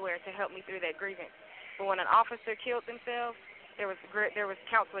counselor anywhere to help me through that grievance. But when an officer killed themselves, there was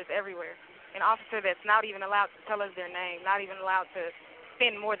counselors everywhere. An officer that's not even allowed to tell us their name, not even allowed to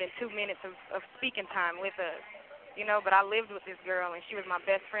spend more than 2 minutes of speaking time with us. But I lived with this girl, and she was my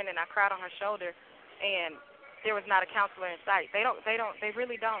best friend, and I cried on her shoulder, and there was not a counselor in sight. They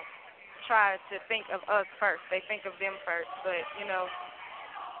really don't try to think of us first. They think of them first. But,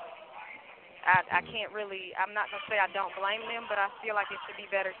 I can't really, I'm not going to say I don't blame them, but I feel like it should be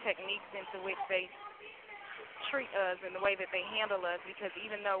better techniques into which they treat us and the way that they handle us, because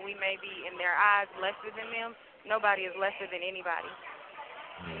even though we may be, in their eyes, lesser than them, nobody is lesser than anybody.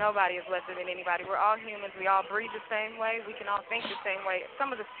 Nobody is lesser than anybody. We're all humans. We all breathe the same way. We can all think the same way.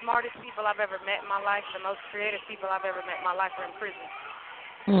 Some of the smartest people I've ever met in my life, the most creative people I've ever met in my life are in prison.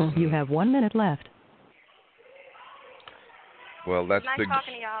 You have 1 minute left. Well, that's nice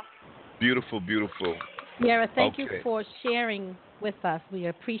talking to y'all. Beautiful, beautiful. Sierra, thank you for sharing with us. We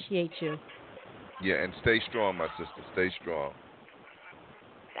appreciate you. Yeah, and stay strong, my sister. Stay strong.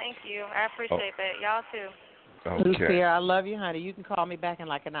 Thank you. I appreciate that. Y'all too. Okay. Sierra, I love you, honey. You can call me back in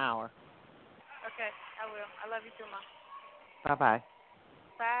like an hour. Okay, I will. I love you too, Mom. Bye-bye.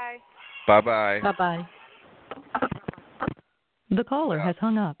 Bye. Bye-bye. Bye-bye. The caller has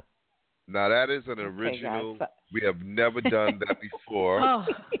hung up. Now, that is an original. Guys. We have never done that before.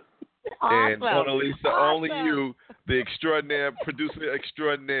 Awesome. And MonaLisa, Awesome. only you, the extraordinaire producer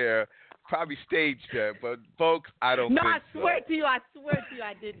extraordinaire, probably staged that. But, folks, I don't think so. No, I swear to you, I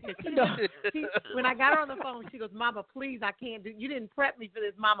didn't. When I got her on the phone, she goes, Mama, please, I can't do. You didn't prep me for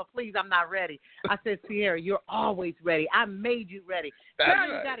this. Mama, please, I'm not ready. I said, Sierra, you're always ready. I made you ready. Girl,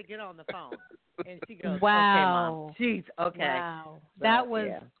 you got to get on the phone. And she goes, wow. Okay, Mom. Jeez, okay. Wow. So, that was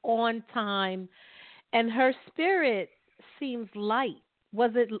on time. And her spirit seems light.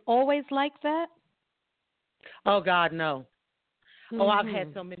 Was it always like that? Oh, God, no. Oh, I've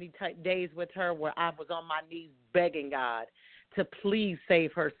had so many days with her where I was on my knees begging God to please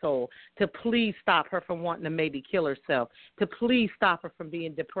save her soul, to please stop her from wanting to maybe kill herself, to please stop her from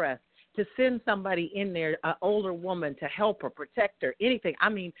being depressed, to send somebody in there, an older woman, to help her, protect her, anything. I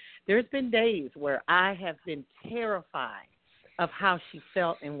mean, there's been days where I have been terrified of how she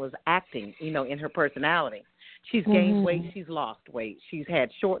felt and was acting, in her personality. She's gained weight. She's lost weight. She's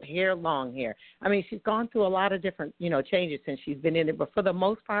had short hair, long hair. I mean, she's gone through a lot of different, changes since she's been in it. But for the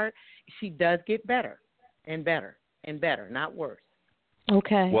most part, she does get better and better and better, not worse.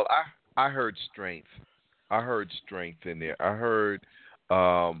 Okay. Well, I heard strength. I heard strength in there. I heard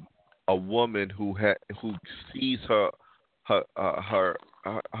a woman who sees her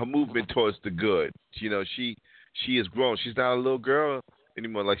movement towards the good. She has grown. She's not a little girl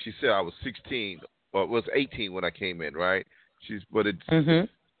anymore. Like she said, I was 16. Well, it was 18 when I came in, right? It's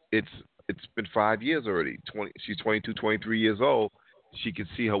been 5 years already. She's 22, 23 years old. She can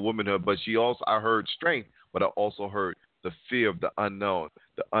see her womanhood, but I heard strength, but I also heard the fear of the unknown.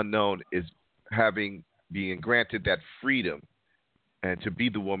 The unknown is being granted that freedom and to be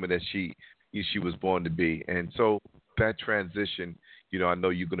the woman that she was born to be. And so that transition, I know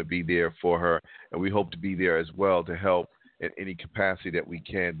you're going to be there for her, and we hope to be there as well to help in any capacity that we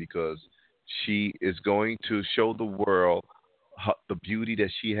can, because she is going to show the world the beauty that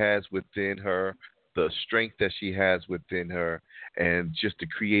she has within her, the strength that she has within her, and just the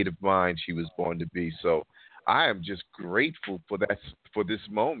creative mind she was born to be. So I am just grateful for this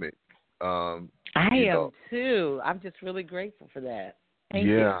moment. I am too. I'm just really grateful for that. Thank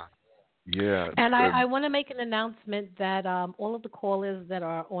you. Yeah. And I want to make an announcement that all of the callers that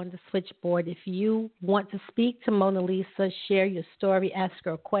are on the switchboard, if you want to speak to MonaLisa, share your story, ask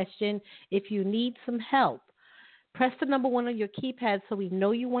her a question, if you need some help, press the number 1 on your keypad so we know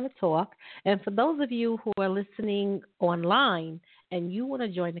you want to talk. And for those of you who are listening online and you want to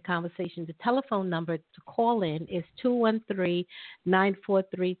join the conversation, the telephone number to call in is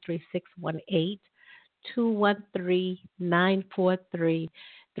 213-943-3618,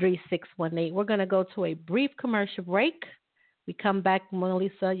 213-943-3618. We're going to go to a brief commercial break. We come back,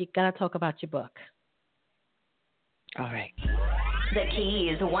 MonaLisa, you got to talk about your book. All right. The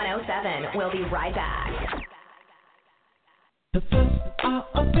Keys 107. We'll be right back. The first are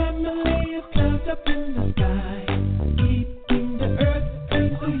a family of clouds up in the sky, keeping the earth,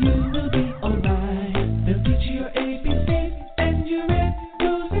 and so you will be alright. They'll teach you your ABCs and your red,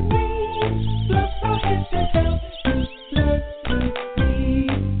 blues, and greens. Fluff our heads and help you learn to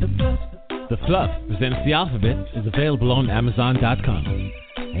read. The Fluff Presents the Alphabet is available on Amazon.com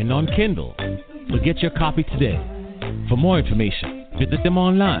and on Kindle. So get your copy today. For more information, visit them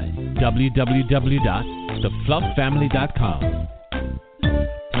online, www.thefluffamily.com.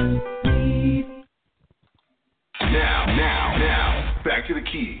 Now, back to the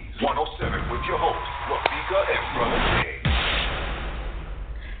Keys 107 with your hosts, Rafika and Brother K.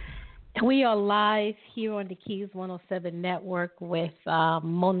 We are live here on the Keys 107 network with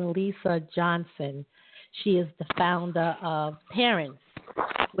MonaLisa Johnson. She is the founder of Parents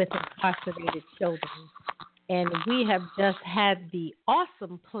with Incarcerated Children. And we have just had the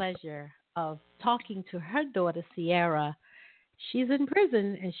awesome pleasure of talking to her daughter, Sierra. She's in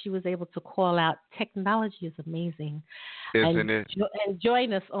prison, and she was able to call out, technology is amazing. Isn't it? And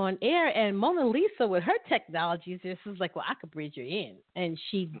join us on air. And MonaLisa, with her technologies, this is like, well, I could bridge you in. And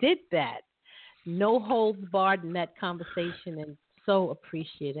she did that. No holds barred in that conversation, and so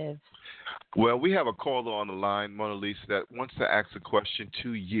appreciative. Well, we have a caller on the line, MonaLisa, that wants to ask a question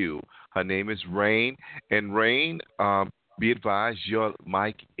to you. Her name is Rain. And Rain, be advised, your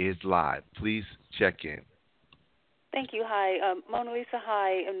mic is live. Please check in. Thank you. Hi, MonaLisa.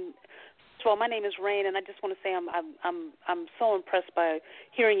 Hi. And first of all, my name is Rain, and I just want to say I'm so impressed by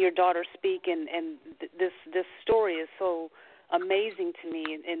hearing your daughter speak, and this story is so amazing to me,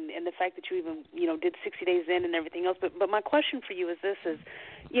 and the fact that you even did 60 days in and everything else. But my question for you is this: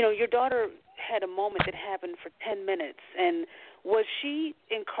 your daughter had a moment that happened for 10 minutes, and was she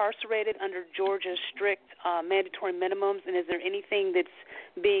incarcerated under Georgia's strict mandatory minimums? And is there anything that's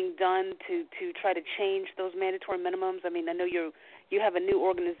being done to try to change those mandatory minimums? I mean, I know you have a new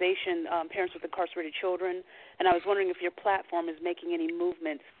organization, Parents with Incarcerated Children, and I was wondering if your platform is making any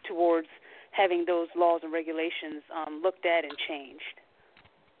movements towards having those laws and regulations looked at and changed.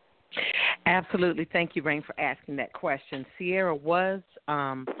 Absolutely. Thank you, Rain, for asking that question. Sierra was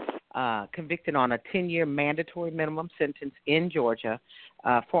convicted on a 10-year mandatory minimum sentence in Georgia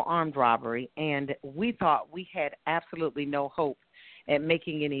for armed robbery, and we thought we had absolutely no hope at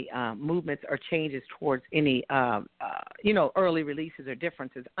making any movements or changes towards any, early releases or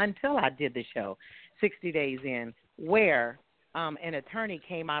differences until I did the show, 60 Days In, where an attorney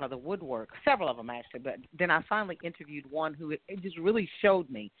came out of the woodwork, several of them actually, but then I finally interviewed one who it just really showed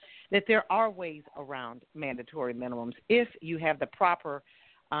me that there are ways around mandatory minimums if you have the proper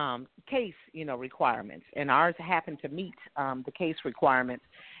case, requirements, and ours happened to meet the case requirements.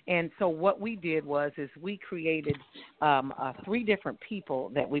 And so what we did was we created 3 different people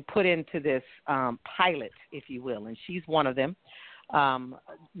that we put into this pilot, if you will, and she's one of them.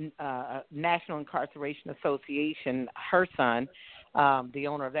 National Incarceration Association, her son, the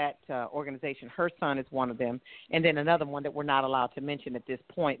owner of that organization, her son is one of them, and then another one that we're not allowed to mention at this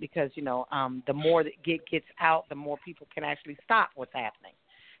point because, the more that gets out, the more people can actually stop what's happening.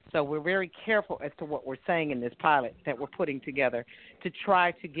 So we're very careful as to what we're saying in this pilot that we're putting together to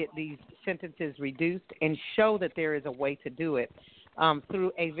try to get these sentences reduced and show that there is a way to do it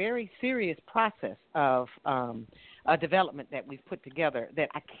through a very serious process of a development that we've put together that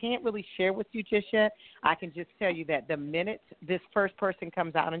I can't really share with you just yet. I can just tell you that the minute this first person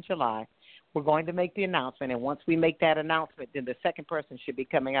comes out in July, we're going to make the announcement, and once we make that announcement, then the second person should be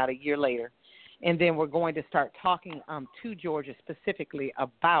coming out a year later. And then we're going to start talking to Georgia specifically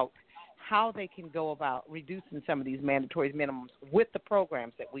about how they can go about reducing some of these mandatory minimums with the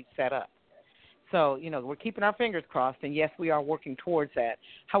programs that we've set up. So, we're keeping our fingers crossed, and yes, we are working towards that.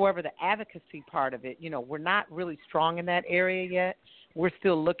 However, the advocacy part of it, we're not really strong in that area yet. We're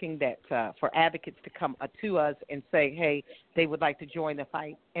still looking for advocates to come to us and say, hey, they would like to join the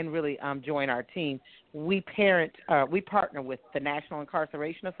fight and really join our team. We partner with the National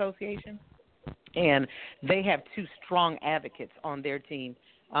Incarceration Association, and they have 2 strong advocates on their team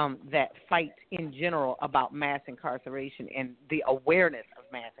that fight in general about mass incarceration and the awareness of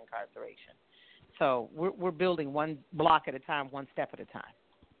mass incarceration. So we're building one block at a time, one step at a time.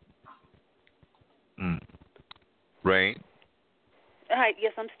 Rain? Hi,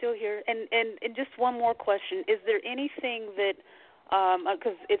 yes, I'm still here. And just one more question. Is there anything that,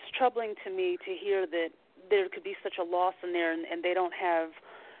 because it's troubling to me to hear that there could be such a loss in there and they don't have,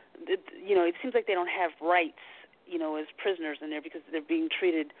 it seems like they don't have rights, as prisoners in there because they're being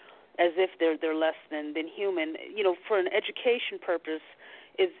treated as if they're less than human. For an education purpose,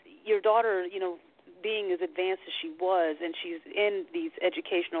 is your daughter, being as advanced as she was and she's in these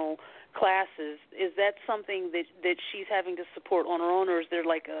educational classes, is that something that she's having to support on her own, or is there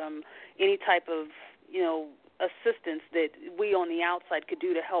like any type of, assistance that we on the outside could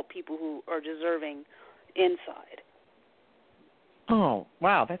do to help people who are deserving inside? Oh,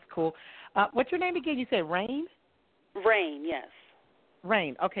 wow, that's cool. What's your name again? You said Rain? Rain, yes.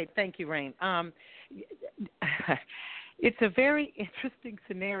 Rain. Okay, thank you, Rain. It's a very interesting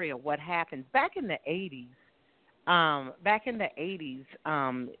scenario. What happens back in the 80s?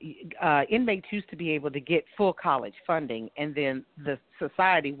 Inmates used to be able to get full college funding, and then the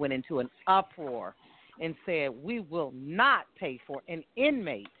society went into an uproar and said, we will not pay for an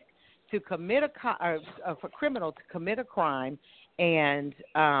inmate to commit for criminal to commit a crime, and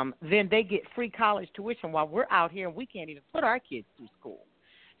then they get free college tuition while we're out here and we can't even put our kids through school.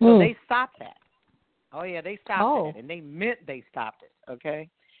 So they stopped that. Oh, yeah, they stopped it, and they meant they stopped it, okay?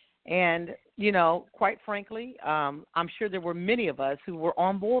 And, quite frankly, I'm sure there were many of us who were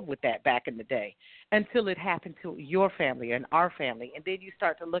on board with that back in the day until it happened to your family and our family. And then you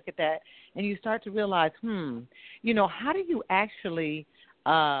start to look at that and you start to realize, how do you actually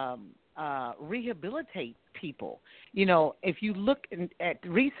rehabilitate people? If you look at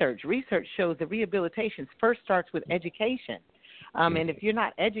research shows that rehabilitation first starts with education. And if you're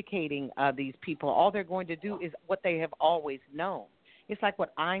not educating these people, all they're going to do is what they have always known. It's like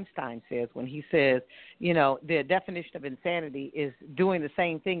what Einstein says when he says, the definition of insanity is doing the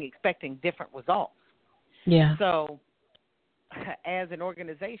same thing expecting different results. Yeah. So as an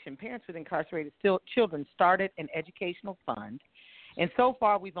organization, Parents with Incarcerated Children started an educational fund. And so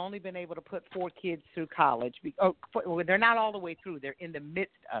far, we've only been able to put 4 kids through college. They're not all the way through. They're in the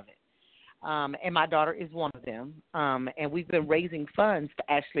midst of it. And my daughter is one of them. And we've been raising funds to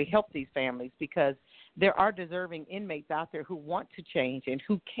actually help these families because there are deserving inmates out there who want to change and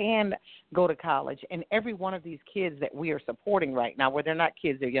who can go to college. And every one of these kids that we are supporting right now, where they're not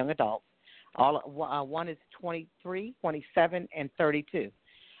kids, they're young adults. One is 23, 27, and 32.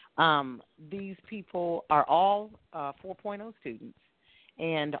 These people are all 4.0 students.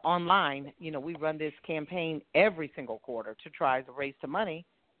 And online, we run this campaign every single quarter to try to raise some money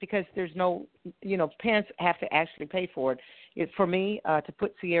because there's no, parents have to actually pay for it. For me, to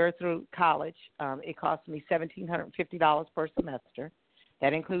put Sierra through college, it cost me $1,750 per semester.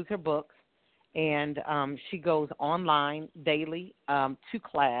 That includes her books. And she goes online daily to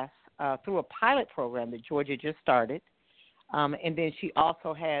class through a pilot program that Georgia just started. And then she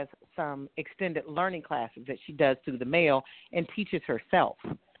also has some extended learning classes that she does through the mail and teaches herself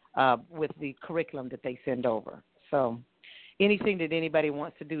with the curriculum that they send over. So anything that anybody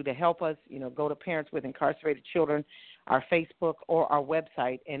wants to do to help us, go to Parents with Incarcerated Children, our Facebook or our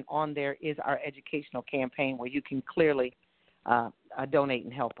website, and on there is our educational campaign where you can clearly donate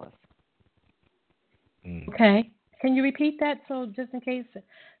and help us. Okay. Can you repeat that so just in case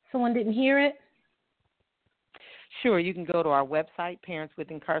someone didn't hear it? Sure. You can go to our website, Parents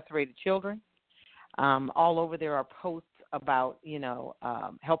with Incarcerated Children. All over there are posts about,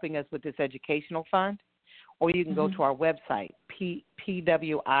 helping us with this educational fund. Or you can go to our website, pwicus.org.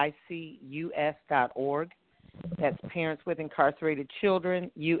 That's Parents with Incarcerated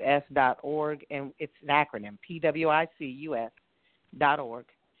Children, us.org. And it's an acronym, pwicus.org.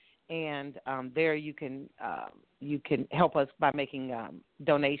 And there you can help us by making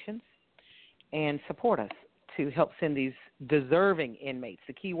donations and support us to help send these deserving inmates.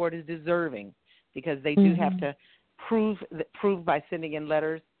 The key word is deserving because they do have to prove by sending in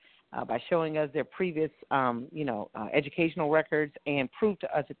letters, by showing us their previous, educational records, and prove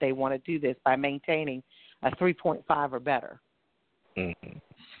to us that they want to do this by maintaining a 3.5 or better. Mm-hmm.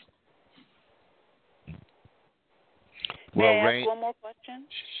 May Well, I Rain, ask one more question?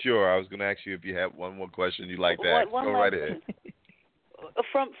 Sure. I was going to ask you if you have one more question you'd like to ask. Go right ahead.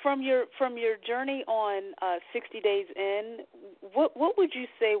 From your journey on 60 Days In, what would you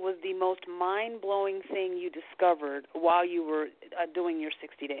say was the most mind-blowing thing you discovered while you were doing your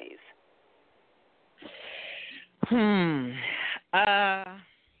 60 days?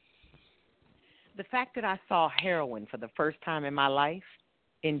 The fact that I saw heroin for the first time in my life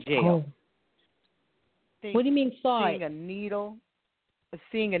in jail. What do you mean saw seeing it?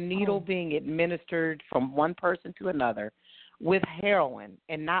 Seeing a needle being administered from one person to another with heroin,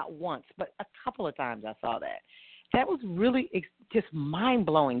 and not once, but a couple of times I saw that. That was really just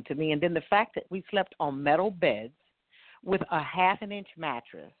mind-blowing to me. And then the fact that we slept on metal beds with a half-an-inch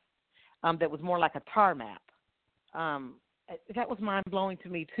mattress that was more like a tar map, that was mind-blowing to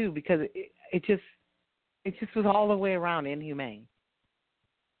me, too, because it just was all the way around inhumane.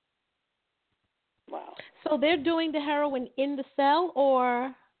 Wow. So they're doing the heroin in the cell,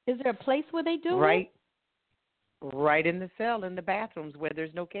 or is there a place where they do it? Right in the cell, in the bathrooms where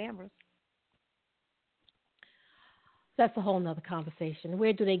there's no cameras. That's a whole nother conversation.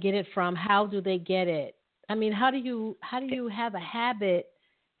 Where do they get it from? How do they get it? I mean, how do you have a habit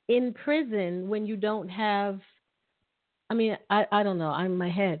in prison when you don't have? I mean, I don't know. I'm in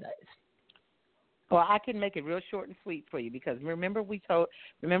my head. Well, I can make it real short and sweet for you because remember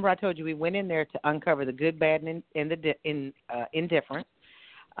I told you we went in there to uncover the good, bad, and indifferent.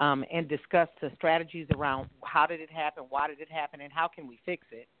 And discuss the strategies around how did it happen, why did it happen, and how can we fix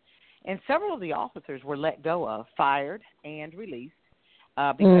it. And several of the officers were let go of, fired, and released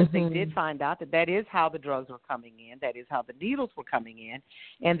because they did find out that is how the drugs were coming in, that is how the needles were coming in.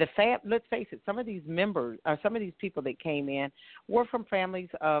 And let's face it, some of these people that came in were from families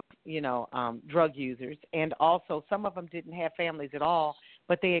of, drug users, and also some of them didn't have families at all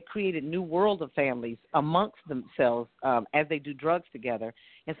but they had created new world of families amongst themselves as they do drugs together.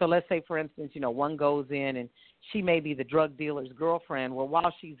 And so let's say, for instance, one goes in and she may be the drug dealer's girlfriend. Well,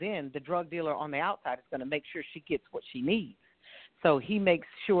 while she's in, the drug dealer on the outside is going to make sure she gets what she needs. So he makes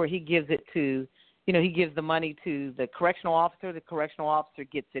sure he gives it to, he gives the money to the correctional officer. The correctional officer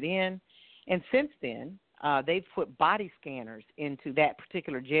gets it in. And since then, they've put body scanners into that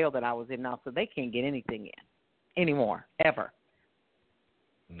particular jail that I was in now, so they can't get anything in anymore, ever.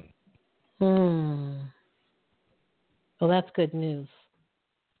 Well, that's good news.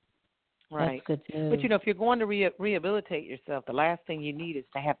 Right. That's good news. But, if you're going to rehabilitate yourself, the last thing you need is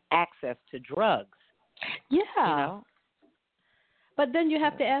to have access to drugs. Yeah. But then you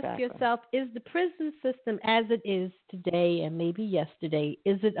have to ask Exactly. yourself, is the prison system as it is today and maybe yesterday,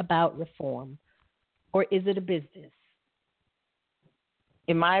 is it about reform or is it a business?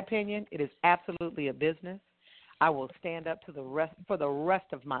 In my opinion, it is absolutely a business. I will stand up to for the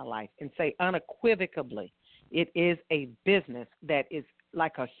rest of my life and say unequivocally, it is a business that is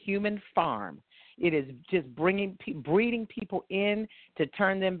like a human farm. It is just breeding people in to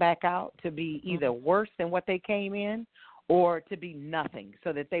turn them back out to be either worse than what they came in or to be nothing,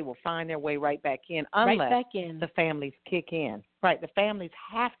 so that they will find their way right back in unless the families kick in. Right, the families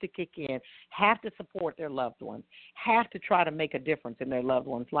have to kick in, have to support their loved ones, have to try to make a difference in their loved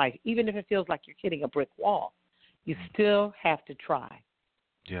one's life. Even if it feels like you're hitting a brick wall, you still have to try.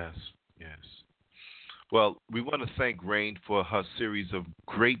 Yes. Well, we want to thank Rain for her series of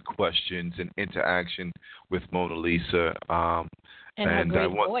great questions and interaction with MonaLisa. And her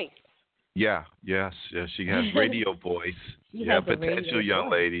great voice. Yeah, yes, she has radio voice. Potential young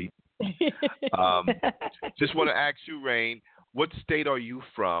lady. Just want to ask you, Rain, what state are you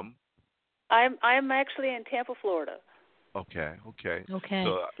from? I'm actually in Tampa, Florida. Okay.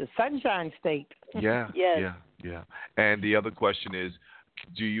 So, the Sunshine State. Yeah. Yes. Yeah. And the other question is,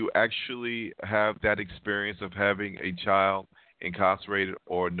 do you actually have that experience of having a child incarcerated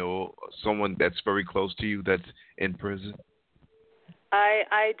or know someone that's very close to you that's in prison?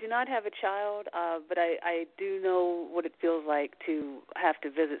 I do not have a child, but I do know what it feels like to have to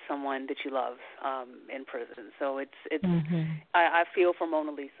visit someone that you love in prison. So it's I feel for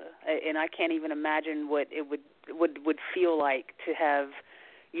MonaLisa, and I can't even imagine what it would feel like to have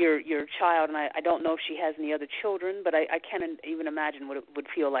your child. And I don't know if she has any other children, but I can't even imagine what it would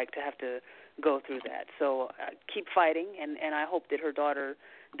feel like to have to go through that. So keep fighting, and I hope that her daughter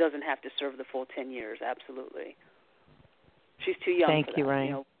doesn't have to serve the full 10 years. Absolutely. She's too young Thank for you, that.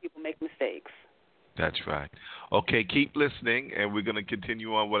 Rain. People make mistakes. That's right. Okay, keep listening, and we're going to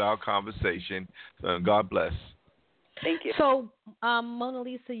continue on with our conversation. God bless. Thank you. So,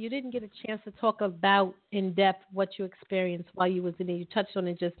 MonaLisa, you didn't get a chance to talk about in depth what you experienced while you was in there. You touched on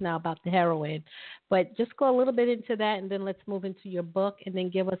it just now about the heroin, but just go a little bit into that, and then let's move into your book, and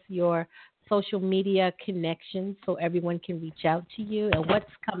then give us your social media connections so everyone can reach out to you, and what's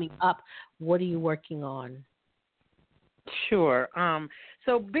coming up. What are you working on? Sure.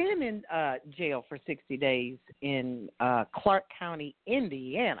 So being in jail for 60 days in Clark County,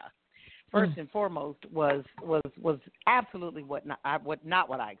 Indiana, first and foremost was absolutely not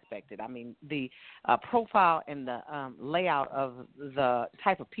what I expected. I mean, the profile and the layout of the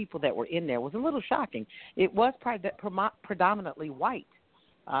type of people that were in there was a little shocking. It was predominantly white.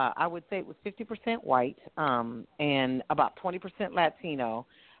 I would say it was 50% white and about 20% Latino,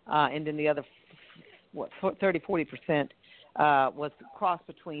 and then the other 30-40% was cross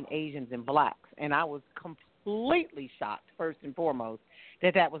between Asians and blacks. And I was completely shocked, first and foremost,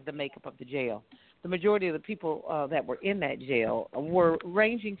 that was the makeup of the jail. The majority of the people that were in that jail were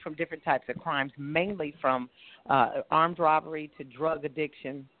ranging from different types of crimes, mainly from armed robbery to drug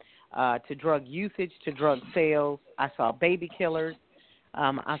addiction, to drug usage, to drug sales. I saw baby killers.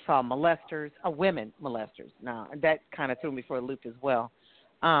 I saw molesters, women molesters. Now, that kind of threw me for a loop as well.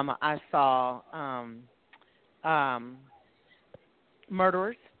 I saw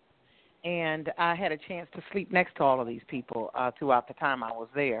murderers, and I had a chance to sleep next to all of these people throughout the time I was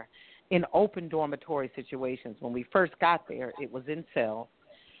there in open dormitory situations. When we first got there, it was in cells,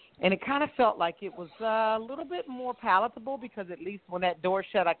 and it kind of felt like it was a little bit more palatable because at least when that door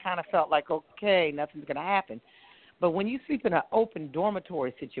shut, I kind of felt like, okay, nothing's going to happen. But when you sleep in an open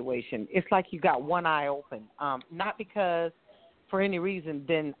dormitory situation, it's like you got one eye open, not because for any reason,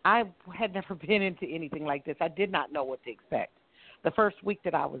 then I had never been into anything like this. I did not know what to expect. The first week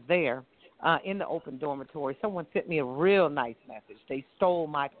that I was there in the open dormitory, someone sent me a real nice message. They stole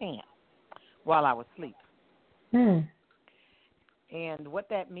my pants while I was asleep. And what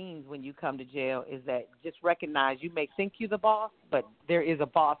that means when you come to jail is that just recognize you may think you're the boss, but there is a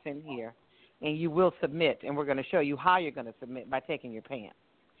boss in here and you will submit, and we're going to show you how you're going to submit by taking your pants.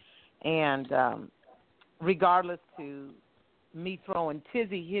 And regardless to me throwing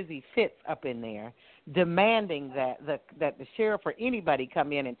hizzy fits up in there, demanding that the sheriff or anybody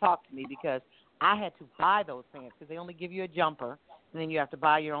come in and talk to me, because I had to buy those pants because they only give you a jumper, and then you have to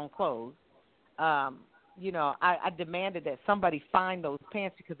buy your own clothes. I demanded that somebody find those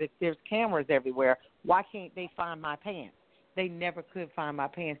pants, because if there's cameras everywhere, why can't they find my pants? They never could find my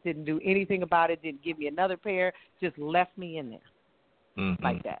pants, didn't do anything about it, didn't give me another pair, just left me in there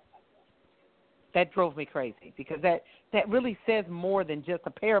like that. That drove me crazy, because that really says more than just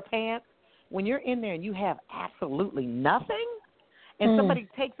a pair of pants. When you're in there and you have absolutely nothing, and somebody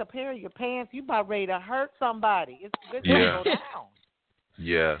takes a pair of your pants, you about ready to hurt somebody. It's going to go down.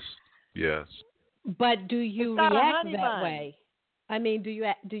 Yes. But do you react that way? I mean, do you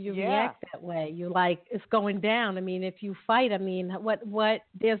react that way? You like, it's going down. I mean, if you fight, I mean, what?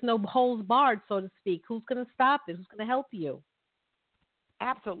 There's no holds barred, so to speak. Who's going to stop it? Who's going to help you?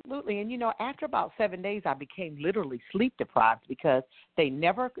 Absolutely. And, after about 7 days, I became literally sleep deprived, because they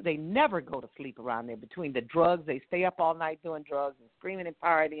never go to sleep around there. Between the drugs, they stay up all night doing drugs and screaming and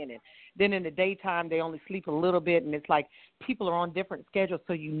partying. And then in the daytime, they only sleep a little bit. And it's like people are on different schedules,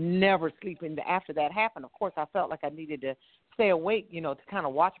 so you never sleep. And after that happened, of course, I felt like I needed to stay awake, to kind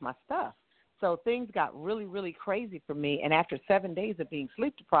of watch my stuff. So things got really, really crazy for me. And after 7 days of being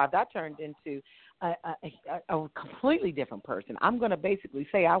sleep deprived, I turned into a completely different person. I'm going to basically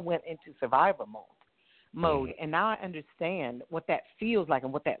say I went into survivor mode, and now I understand what that feels like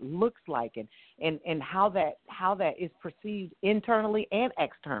and what that looks like, and how that is perceived internally and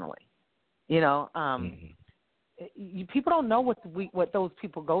externally. People don't know what those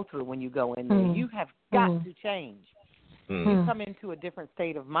people go through when you go in there. You have got to change. You come into a different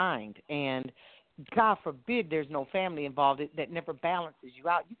state of mind, and God forbid there's no family involved that never balances you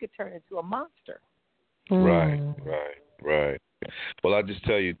out. You could turn into a monster. Right. Well, I'll just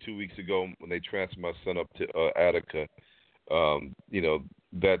tell you, 2 weeks ago when they transferred my son up to Attica,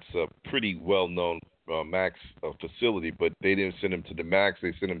 that's a pretty well-known Max facility, but they didn't send him to the Max.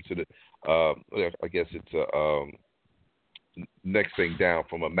 They sent him to the, I guess it's a next thing down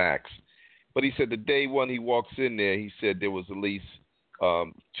from a Max. But he said the day one he walks in there, he said there was at least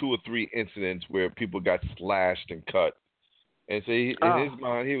 2 or 3 incidents where people got slashed and cut. And so in his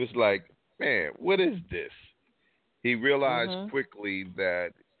mind, he was like, man, what is this? He realized quickly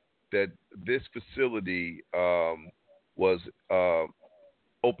that this facility was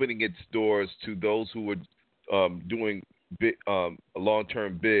opening its doors to those who were doing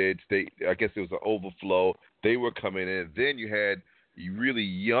long-term bids. I guess there was an overflow. They were coming in. Then you had really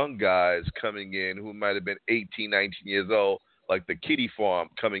young guys coming in who might have been 18, 19 years old, like the kiddie farm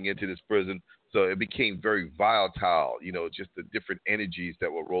coming into this prison. So it became very volatile, just the different energies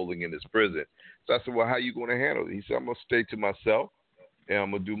that were rolling in this prison. So I said, well, how are you going to handle it? He said, I'm going to stay to myself, and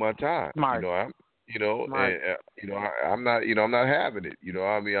I'm going to do my time. Smart. Smart. And, I'm not having it.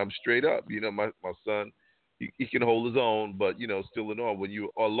 I'm straight up. My son, he can hold his own, but, still in all, when you're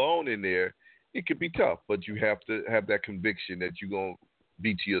alone in there, it could be tough, but you have to have that conviction that you're going to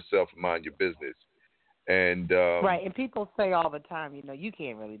be to yourself and mind your business. And right, and people say all the time, you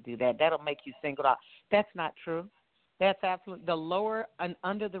can't really do that. That'll make you singled out. That's not true. That's absolutely the lower and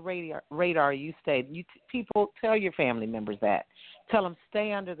under the radar you stay. People tell your family members that. Tell them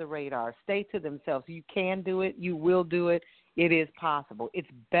stay under the radar, stay to themselves. You can do it. You will do it. It is possible. It's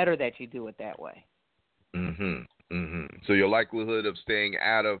better that you do it that way. So your likelihood of staying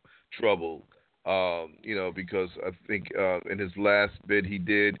out of trouble, because I think in his last bid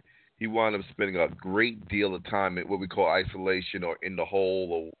he wound up spending a great deal of time in what we call isolation or in the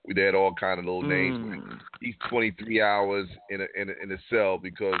hole, or they had all kind of little names. He's 23 hours in a cell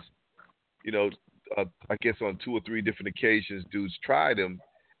because, I guess on 2 or 3 different occasions, dudes tried him,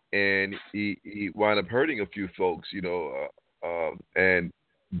 and he wound up hurting a few folks, and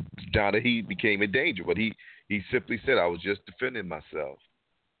now that he became a danger. But he simply said, I was just defending myself.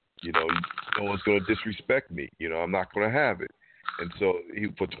 No one's going to disrespect me. I'm not going to have it. And so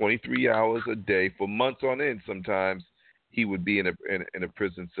for 23 hours a day, for months on end, sometimes he would be in a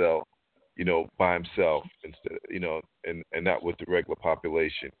prison cell, by himself instead, and not with the regular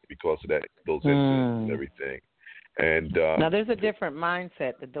population because of those incidents and everything. And now there's a different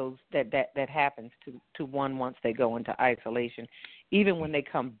mindset that happens to one once they go into isolation, even when they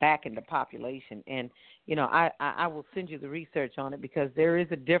come back into population. And I will send you the research on it, because there is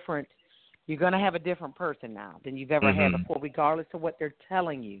a different. You're going to have a different person now than you've ever had before, regardless of what they're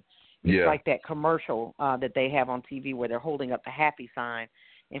telling you. It's like that commercial that they have on TV where they're holding up the happy sign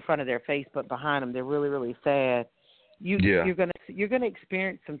in front of their face, but behind them they're really, really sad. you're gonna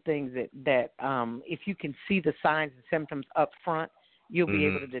experience some things that if you can see the signs and symptoms up front, you'll be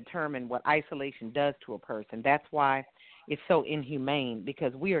able to determine what isolation does to a person. That's why it's so inhumane,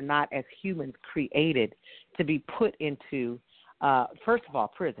 because we are not, as humans, created to be put into, first of all,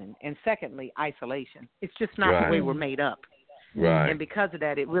 prison, and secondly, isolation. It's just not the way we're made up. Right. And because of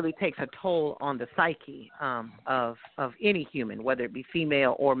that, it really takes a toll on the psyche of any human, whether it be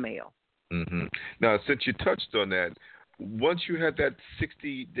female or male. Mm-hmm. Now, since you touched on that, once you had that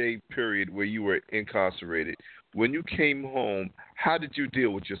 60-day period where you were incarcerated, when you came home, how did you deal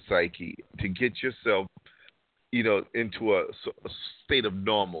with your psyche to get yourself, into a state of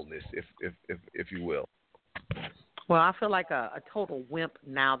normalness, if you will? Well, I feel like a total wimp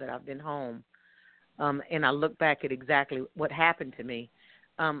now that I've been home, and I look back at exactly what happened to me.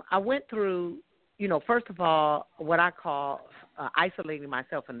 I went through, first of all, what I call isolating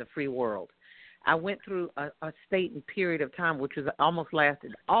myself in the free world. I went through a state and period of time which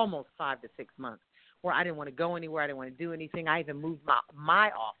lasted almost 5 to 6 months, where I didn't want to go anywhere. I didn't want to do anything. I even moved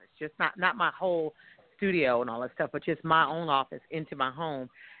my office, just not my whole studio and all that stuff, but just my own office into my home,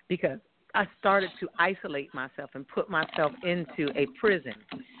 because I started to isolate myself and put myself into a prison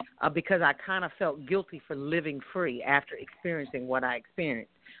because I kind of felt guilty for living free after experiencing what I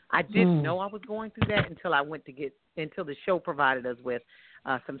experienced. I didn't know I was going through that until the show provided us with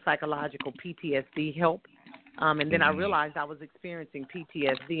some psychological PTSD help. And then I realized I was experiencing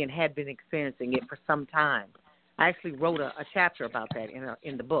PTSD and had been experiencing it for some time. I actually wrote a chapter about that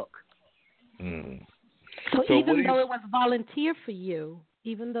in the book. So even though it was volunteer for you,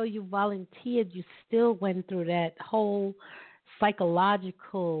 even though you volunteered, you still went through that whole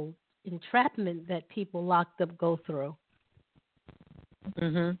psychological entrapment that people locked up go through.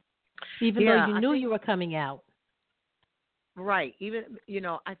 Mm-hmm. Even though you knew you were coming out. Right. Even,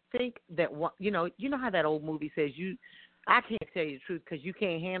 I think that, you know how that old movie says, I can't tell you the truth because you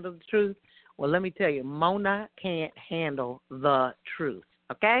can't handle the truth. Well, let me tell you, Mona can't handle the truth.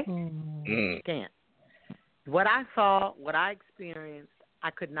 Okay? Can't. What I saw, what I experienced, I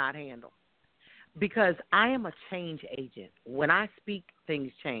could not handle, because I am a change agent. When I speak,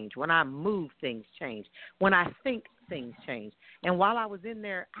 things change. When I move, things change. When I think, things change. And while I was in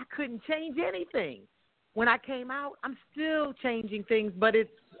there, I couldn't change anything. When I came out, I'm still changing things, but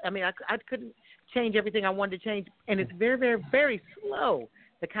I couldn't change everything I wanted to change, and it's very, very, very slow,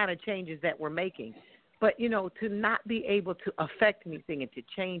 the kind of changes that we're making. But, to not be able to affect anything and to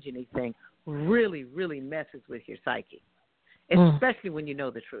change anything really, really messes with your psyche, especially when you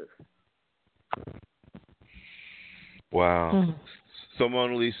know the truth. Wow. So,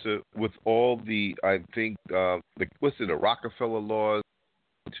 MonaLisa, with all the Rockefeller laws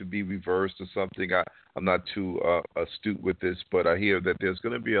to be reversed or something, I'm not too astute with this, but I hear that there's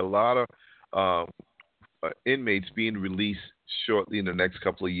going to be a lot of inmates being released shortly in the next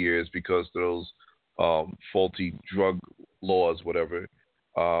couple of years because of those faulty drug laws, whatever.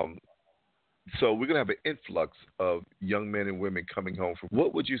 So we're going to have an influx of young men and women coming home.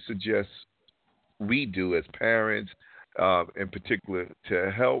 What would you suggest we do as parents, in particular,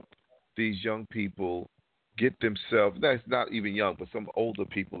 to help these young people get themselves, that's not even young, but some older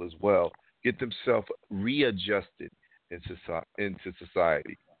people as well, get themselves readjusted into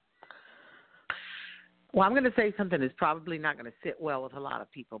society? Well, I'm going to say something that's probably not going to sit well with a lot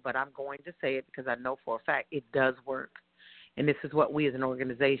of people, but I'm going to say it because I know for a fact it does work. And this is what we as an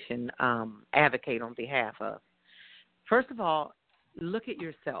organization advocate on behalf of. First of all, look at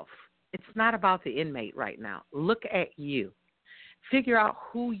yourself. It's not about the inmate right now. Look at you. Figure out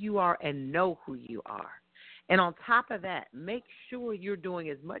who you are and know who you are. And on top of that, make sure you're doing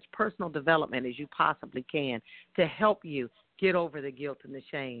as much personal development as you possibly can to help you get over the guilt and the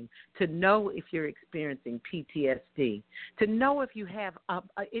shame, to know if you're experiencing PTSD, to know if you have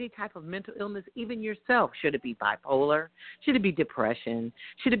any type of mental illness, even yourself. Should it be bipolar? Should it be depression?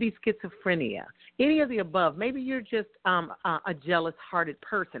 Should it be schizophrenia? Any of the above. Maybe you're just a jealous-hearted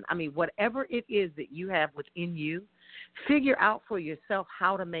person. Whatever it is that you have within you, figure out for yourself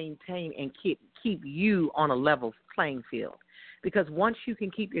how to maintain and keep you on a level playing field. Because once you can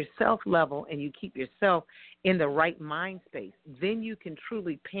keep yourself level and you keep yourself in the right mind space, then you can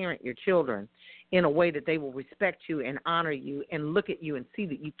truly parent your children in a way that they will respect you and honor you and look at you and see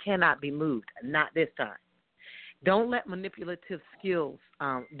that you cannot be moved, not this time. Don't let manipulative skills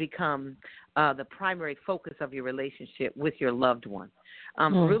become the primary focus of your relationship with your loved one.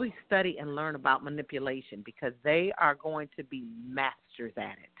 Really study and learn about manipulation, because they are going to be masters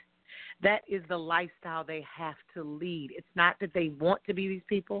at it. That is the lifestyle they have to lead. It's not that they want to be these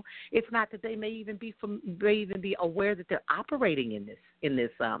people. It's not that they may even be aware that they're operating in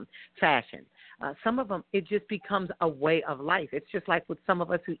this fashion. Some of them, it just becomes a way of life. It's just like with some of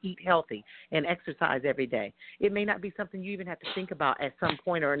us who eat healthy and exercise every day. It may not be something you even have to think about at some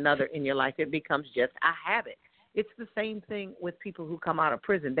point or another in your life. It becomes just a habit. It's the same thing with people who come out of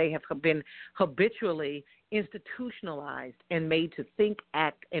prison. They have been habitually institutionalized and made to think,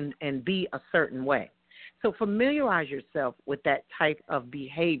 act, and be a certain way. So familiarize yourself with that type of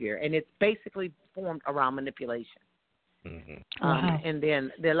behavior, and it's basically formed around manipulation. Mm-hmm. Wow. And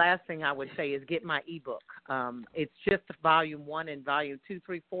then the last thing I would say is get my ebook. It's just volume 1 and volume 2,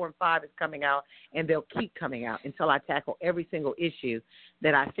 3, 4, and 5 is coming out, and they'll keep coming out until I tackle every single issue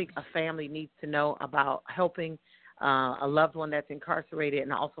that I think a family needs to know about helping a loved one that's incarcerated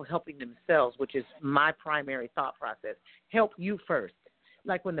and also helping themselves, which is my primary thought process. Help you first.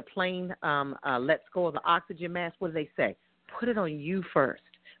 Like when the plane lets go of the oxygen mask, what do they say? Put it on you first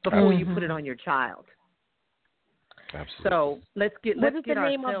before you put it on your child. Absolutely. So let's get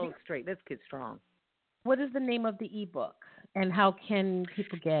ourselves straight. Let's get strong. What is the name of the ebook, and how can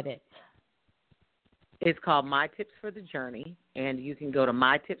people get it? It's called My Tips for the Journey, and you can go to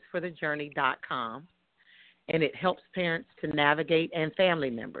mytipsforthejourney.com, and it helps parents to navigate and family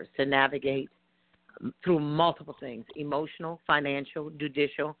members to navigate through multiple things: emotional, financial,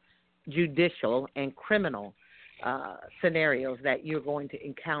 judicial, and criminal scenarios that you're going to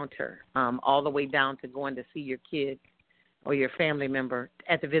encounter, all the way down to going to see your kid or your family member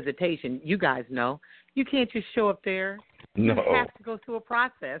at the visitation. You guys know you can't just show up there. No. You have to go through a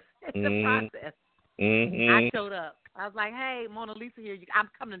process. It's a process. Mm-hmm. I showed up. I was like, hey, MonaLisa here. I'm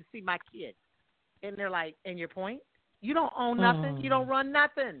coming to see my kid. And they're like, and your point? You don't own nothing. You don't run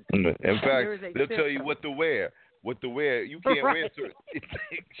nothing. In fact, they'll system. tell you what to wear. You can't wear certain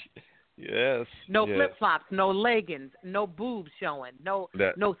things. Yes. No yes. flip-flops, no leggings, no boobs showing, no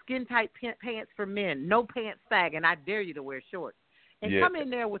skin-tight pants for men, no pants sagging. I dare you to wear shorts. And come in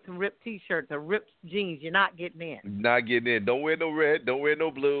there with some ripped T-shirts or ripped jeans. You're not getting in. Not getting in. Don't wear no red. Don't wear no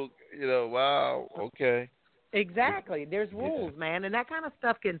blue. Wow. Okay. Exactly. There's rules, man. And that kind of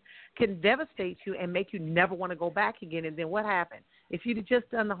stuff can devastate you and make you never want to go back again. And then what happened? If you'd have just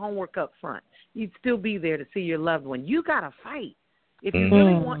done the homework up front, you'd still be there to see your loved one. You got to fight. If you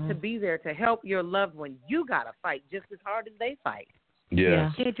really want to be there to help your loved one, you got to fight just as hard as they fight.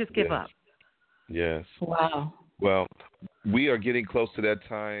 Yes. You can't just give up. Yes. Wow. Well, we are getting close to that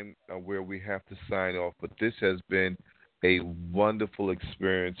time where we have to sign off, but this has been a wonderful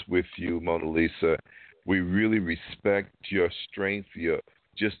experience with you, MonaLisa. We really respect your strength, your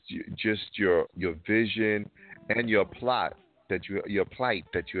vision, and your plight that you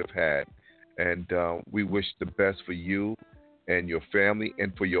have had, and we wish the best for you and your family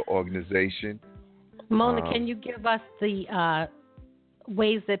and for your organization. Mona, can you give us the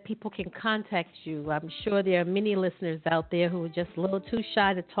ways that people can contact you? I'm sure there are many listeners out there who are just a little too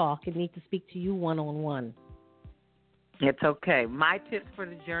shy to talk and need to speak to you one-on-one. It's okay.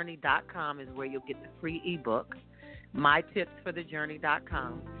 MyTipsForTheJourney.com is where you'll get the free ebook.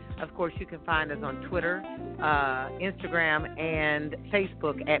 MyTipsForTheJourney.com. Of course, you can find us on Twitter, Instagram, and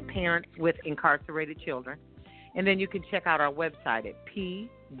Facebook at Parents with Incarcerated Children. And then you can check out our website at pwicus.org.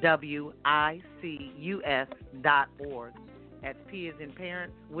 That's P as in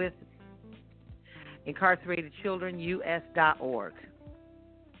Parents with Incarcerated Children, US.org.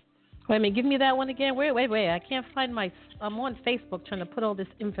 Wait a minute, give me that one again. Wait. I can't find I'm on Facebook trying to put all this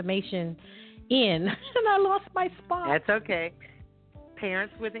information in, and I lost my spot. That's okay.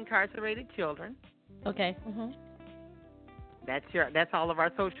 Parents with Incarcerated Children. Okay. Mm-hmm. That's all of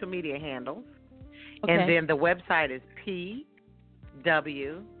our social media handles. Okay. And then the website is pwicus.org.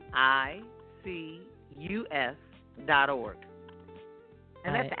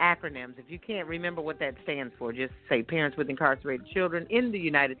 And that's acronyms. If you can't remember what that stands for, just say Parents with Incarcerated Children in the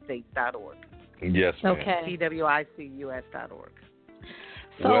United States.org. Yes, ma'am. Okay. pwicus.org.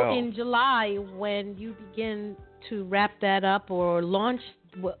 So in July, when you begin to wrap that up or launch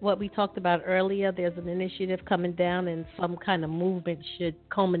what we talked about earlier, there's an initiative coming down and some kind of movement should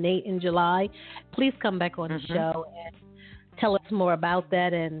culminate in July. Please come back on the show and tell us more about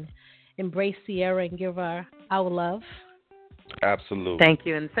that and embrace Sierra and give her our love. Absolutely. Thank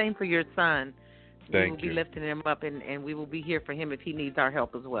you. And same for your son. Thank we will be lifting him up, and we will be here for him if he needs our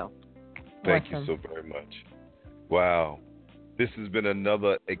help as well. Thank you so very much. Wow. This has been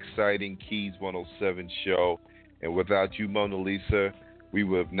another exciting Keys 107 show. And without you, MonaLisa, we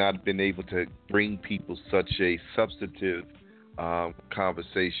would have not been able to bring people such a substantive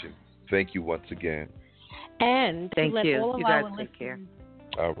conversation. Thank you once again. And thank let you. all of You guys our take listeners, care.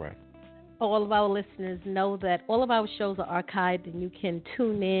 All right. all of our listeners know that all of our shows are archived and you can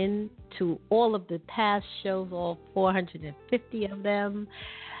tune in to all of the past shows, all 450 of them,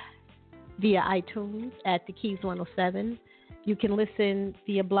 via iTunes at TheKeys107. You can listen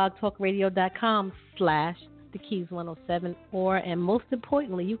via blogtalkradio.com/TheKeys107, and most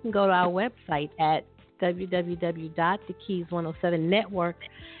importantly, you can go to our website at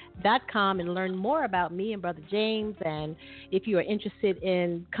www.TheKeys107network.com and learn more about me and Brother James. And if you are interested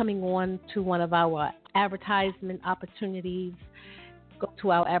in coming on to one of our advertisement opportunities, go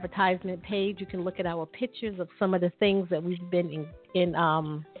to our advertisement page. You can look at our pictures of some of the things that we've been in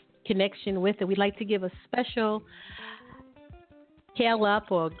connection with. And we'd like to give a special hail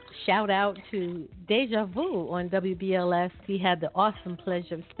up or shout out to Deja Vu on WBLS. We had the awesome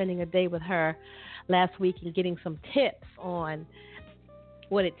pleasure of spending a day with her last week and getting some tips on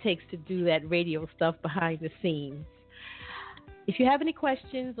what it takes to do that radio stuff behind the scenes. If you have any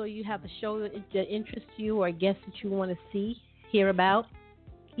questions or you have a show that interests you or a guest that you want to hear about,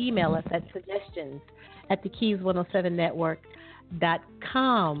 email us at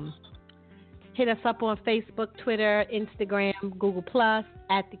suggestions@thekeys107network.com. Hit us up on Facebook, Twitter, Instagram, Google+,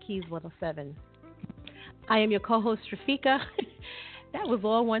 at TheKeys107. I am your co-host, Rafika. That was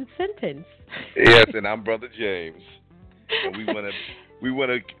all one sentence. Yes, and I'm Brother James. And we want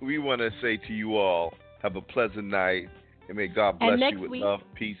to say to you all, have a pleasant night, and may God bless you with love,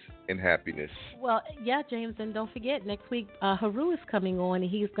 peace, and happiness. Well, yeah, James, and don't forget, next week, Haru is coming on,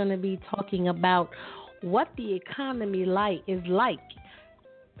 and he's going to be talking about what the economy is like.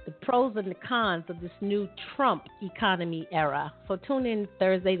 The pros and the cons of this new Trump economy era. So tune in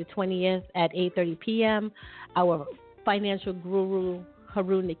Thursday the 20th at 8:30 p.m. Our financial guru,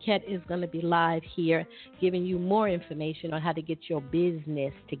 Haru Niket, is going to be live here giving you more information on how to get your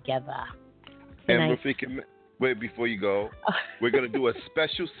business together. And Rafika, wait, before you go, we're going to do a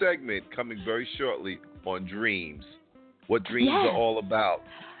special segment coming very shortly on dreams, what dreams are all about.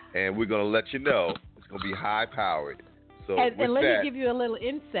 And we're going to let you know it's going to be high-powered. So and let me give you a little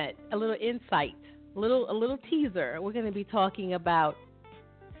insight, a little teaser. We're going to be talking about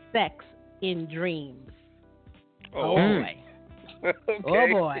sex in dreams. Oh boy! Okay. Oh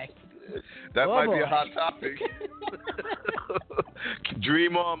boy! That might be a hot topic.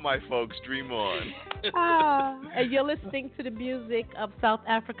 Dream on, my folks. Dream on. And you're listening to the music of South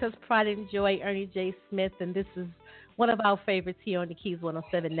Africa's pride and joy, Ernie J. Smith, and this is one of our favorites here on the Keys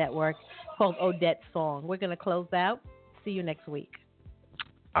 107 Network called Odette's Song. We're going to close out. See you next week.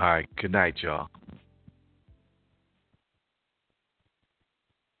 All right. Good night, y'all.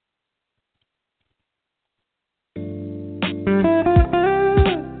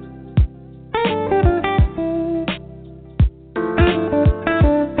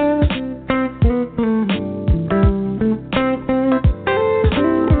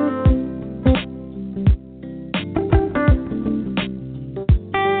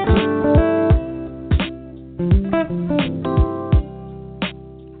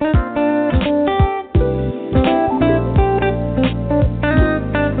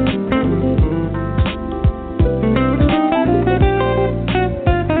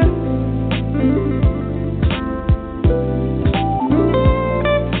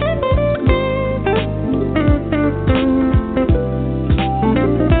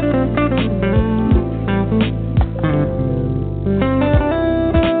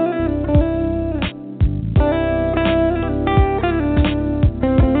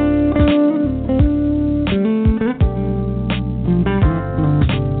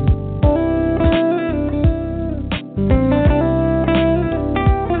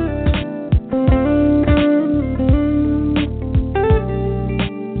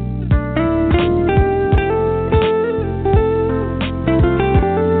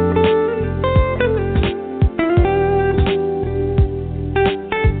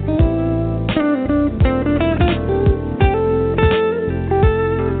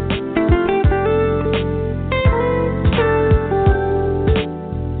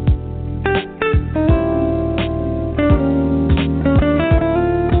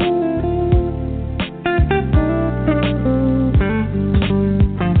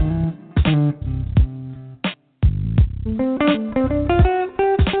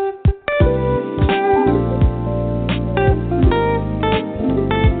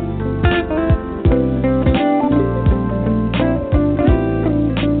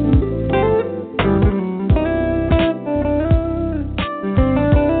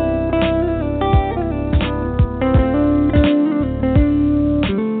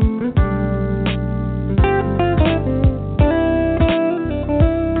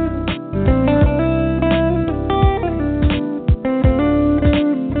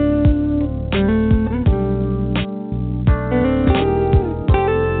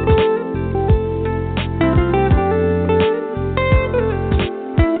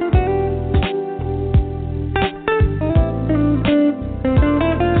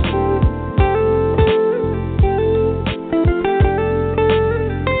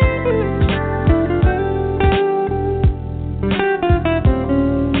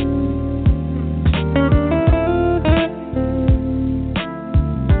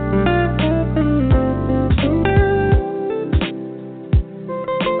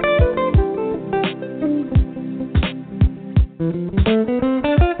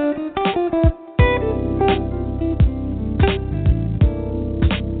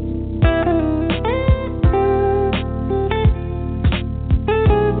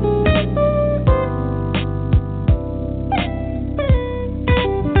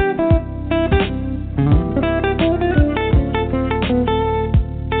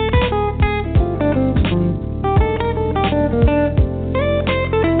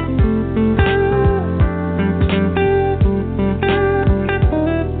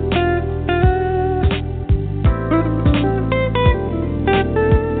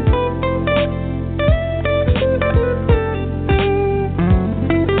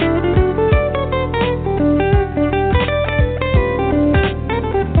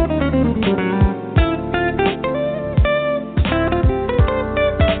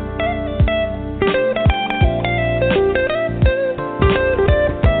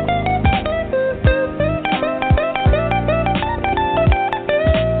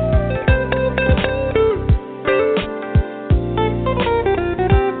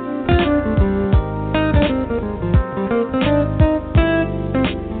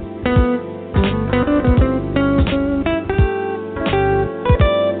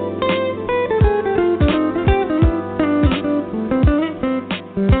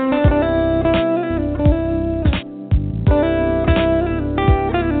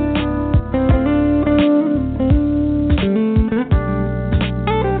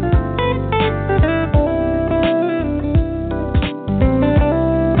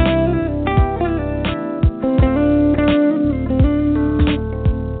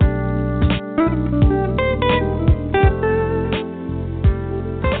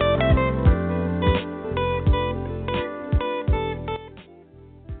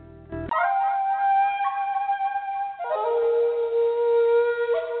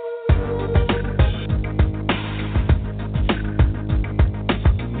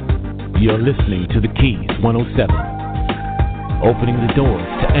 You're listening to The Keys 107, opening the doors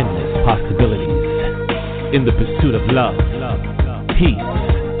to endless possibilities in the pursuit of love, peace,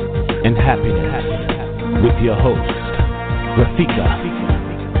 and happiness with your hosts, Rafika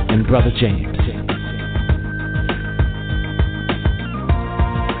and Brother James.